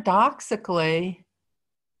paradoxically,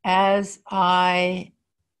 as I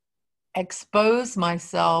expose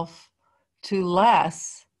myself to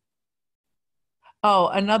less,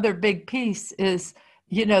 another big piece is,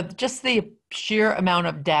 just the sheer amount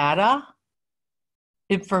of data,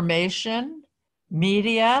 information,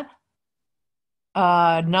 media,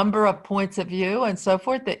 number of points of view and so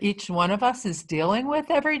forth that each one of us is dealing with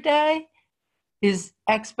every day is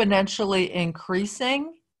exponentially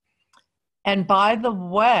increasing. And by the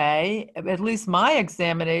way, at least my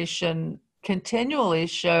examination continually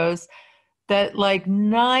shows that like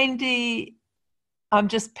 90, I'm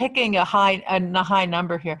just picking a high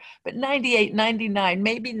number here, but 98, 99,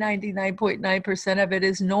 maybe 99.9% of it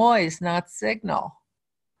is noise, not signal.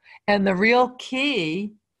 And the real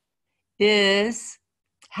key is,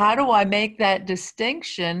 how do I make that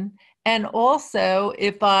distinction? And also,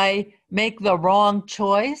 if I make the wrong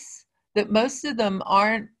choice, that most of them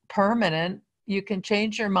aren't permanent, you can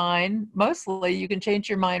change your mind. Mostly, you can change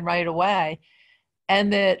your mind right away.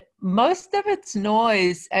 And that most of it's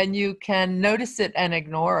noise, and you can notice it and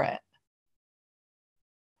ignore it.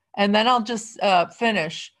 And then I'll just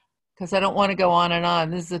finish, because I don't want to go on and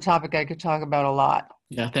on. This is a topic I could talk about a lot.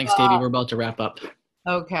 Yeah, thanks, Davey. We're about to wrap up.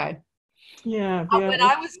 Okay. Yeah. When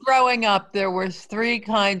I was growing up, there were 3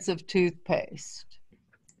 kinds of toothpaste.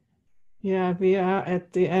 Yeah, we are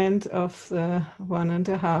at the end of the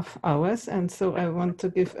 1.5 hours. And so I want to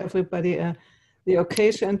give everybody the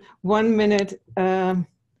occasion 1 minute, 1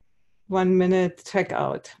 minute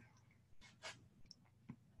checkout.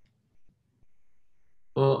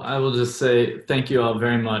 Well, I will just say thank you all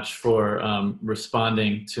very much for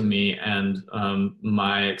responding to me. And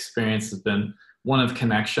my experience has been one of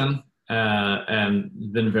connection and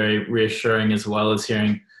been very reassuring, as well as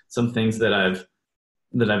hearing some things that I've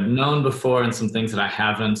known before and some things that I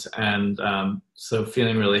haven't. And so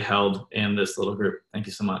feeling really held in this little group. Thank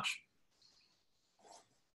you so much.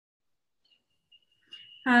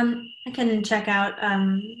 I can check out.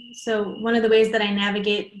 So one of the ways that I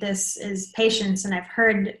navigate this is patience. And I've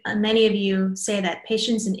heard many of you say that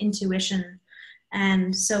patience and intuition.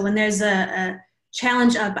 And so when there's a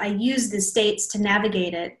challenge up, I use the states to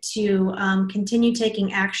navigate it, to continue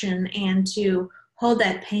taking action and to hold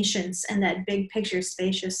that patience and that big picture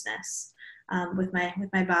spaciousness with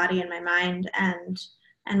my body and my mind and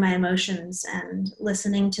my emotions, and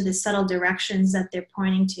listening to the subtle directions that they're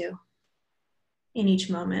pointing to in each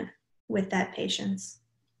moment with that patience.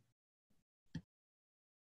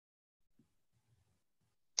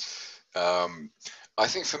 I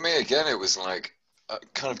think for me, again, it was like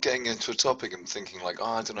kind of getting into a topic and thinking like,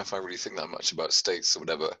 I don't know if I really think that much about states or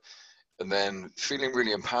whatever. And then feeling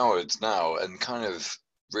really empowered now and kind of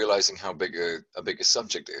realizing how big a bigger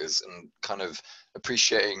subject it is, and kind of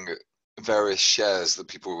appreciating various shares that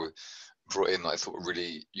people brought in that I thought were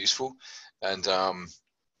really useful. And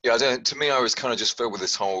yeah, to me, I was kind of just filled with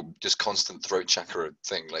this whole just constant throat chakra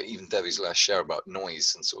thing. Like even Debbie's last share about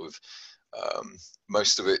noise, and sort of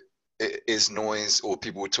most of it is noise, or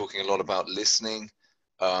people were talking a lot about listening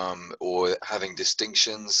or having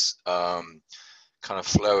distinctions, kind of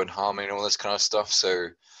flow and harmony and all this kind of stuff. So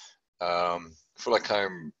I feel like I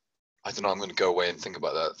don't know, I'm going to go away and think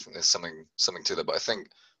about that. I think there's something to that. But I think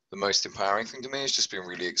the most empowering thing to me is just being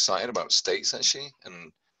really excited about states, actually.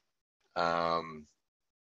 And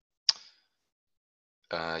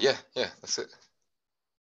yeah, that's it.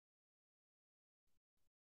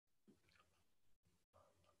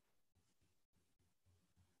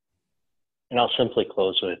 And I'll simply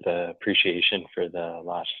close with appreciation for the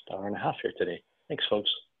last hour and a half here today. Thanks, folks.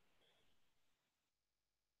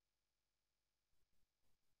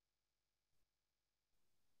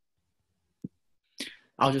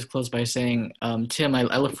 I'll just close by saying, Tim,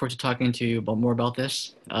 I look forward to talking to you more about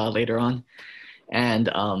this later on. And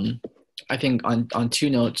I think on 2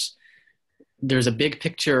 notes, there's a big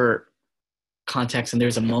picture context and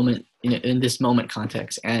there's a moment in this moment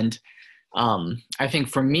context. And I think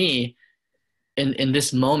for me, in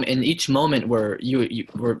this moment, in each moment where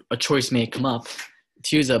where a choice may come up,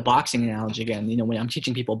 to use a boxing analogy again, when I'm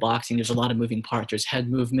teaching people boxing, there's a lot of moving parts. There's head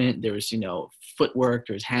movement, there's, footwork,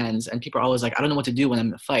 there's hands, and people are always like, I don't know what to do when I'm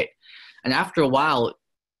in a fight. And after a while,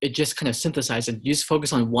 it just kind of synthesizes. You just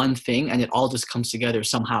focus on one thing and it all just comes together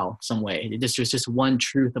somehow, some way. There's just one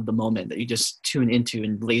truth of the moment that you just tune into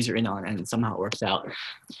and laser in on, and somehow it works out.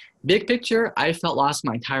 Big picture, I felt lost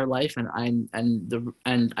my entire life, and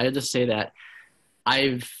I just say that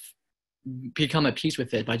I've become at peace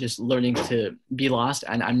with it by just learning to be lost,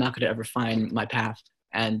 and I'm not going to ever find my path.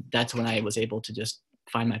 And that's when I was able to just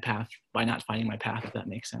find my path by not finding my path, if that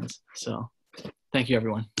makes sense. So thank you,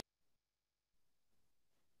 everyone.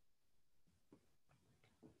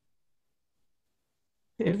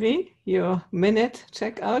 Evie, your minute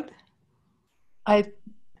checkout.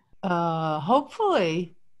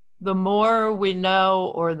 Hopefully the more we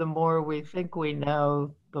know, or the more we think we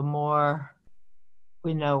know, the more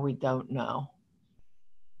we know we don't know.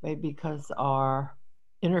 Maybe because our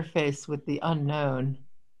interface with the unknown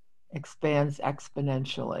expands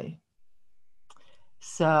exponentially.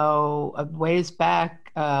 So a ways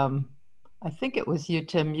back, I think it was you,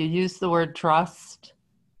 Tim, you used the word trust.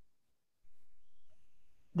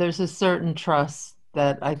 There's a certain trust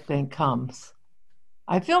that I think comes.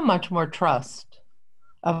 I feel much more trust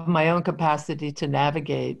of my own capacity to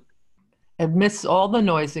navigate amidst all the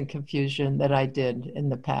noise and confusion that I did in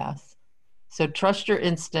the past. So trust your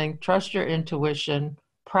instinct, trust your intuition,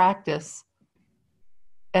 practice,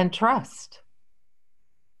 and trust.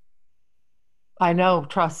 I know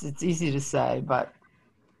trust, it's easy to say, but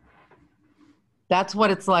that's what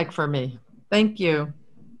it's like for me. Thank you.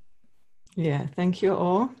 Yeah, thank you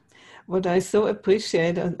all. What I so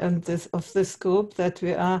appreciate of this group, that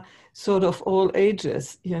we are sort of all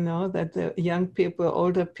ages, you know, that the young people,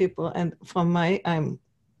 older people, and I'm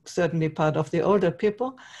certainly part of the older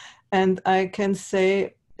people. And I can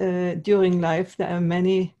say during life, there are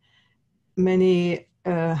many,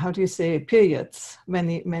 periods,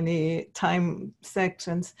 many time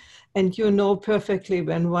sections, and you know perfectly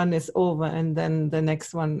when one is over and then the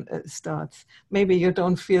next one starts. Maybe you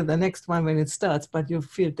don't feel the next one when it starts, but you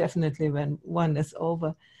feel definitely when one is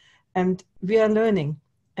over. And we are learning.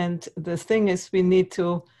 And the thing is, we need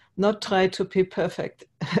to not try to be perfect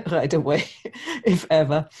right away, if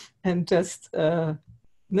ever, and just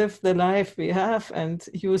live the life we have and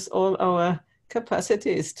use all our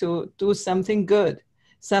capacities to do something good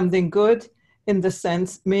in the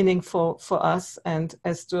sense meaningful for us, and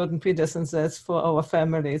as Jordan Peterson says, for our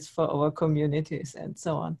families, for our communities, and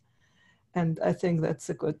so on. And I think that's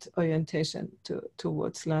a good orientation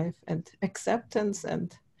towards life and acceptance.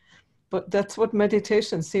 But that's what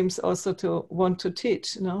meditation seems also to want to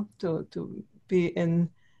teach, you know, to be in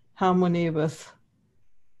harmony with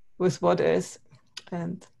what is.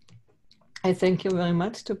 And I thank you very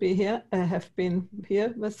much to be here. I have been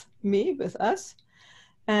here with us.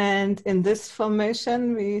 And in this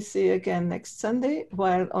formation, we see again next Sunday,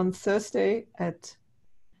 while on Thursday at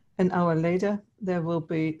an hour later, there will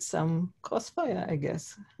be some crossfire, I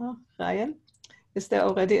guess. Huh? Ryan, is there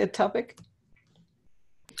already a topic?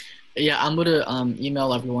 Yeah, I'm going to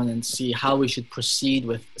email everyone and see how we should proceed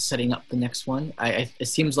with setting up the next one. It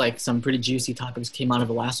seems like some pretty juicy topics came out of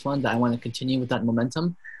the last one that I want to continue with that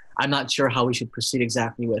momentum. I'm not sure how we should proceed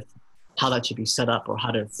exactly with how that should be set up or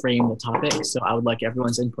how to frame the topic. So I would like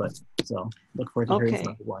everyone's input. So look forward to hearing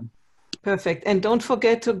from everyone. Perfect. And don't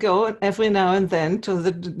forget to go every now and then to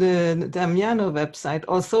the Damiano website.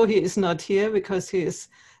 Also, he is not here because he is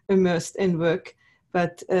immersed in work,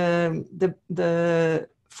 but the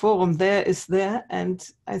forum there is there, and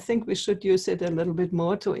I think we should use it a little bit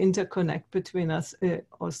more to interconnect between us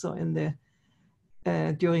also in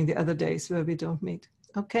the during the other days where we don't meet.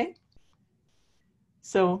 Okay.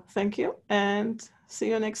 So thank you and see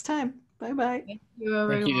you next time. Bye-bye. Thank you,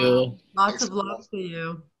 everyone. Thank you. Lots of love to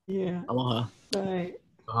you. Yeah. Aloha. Bye.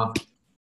 Uh-huh.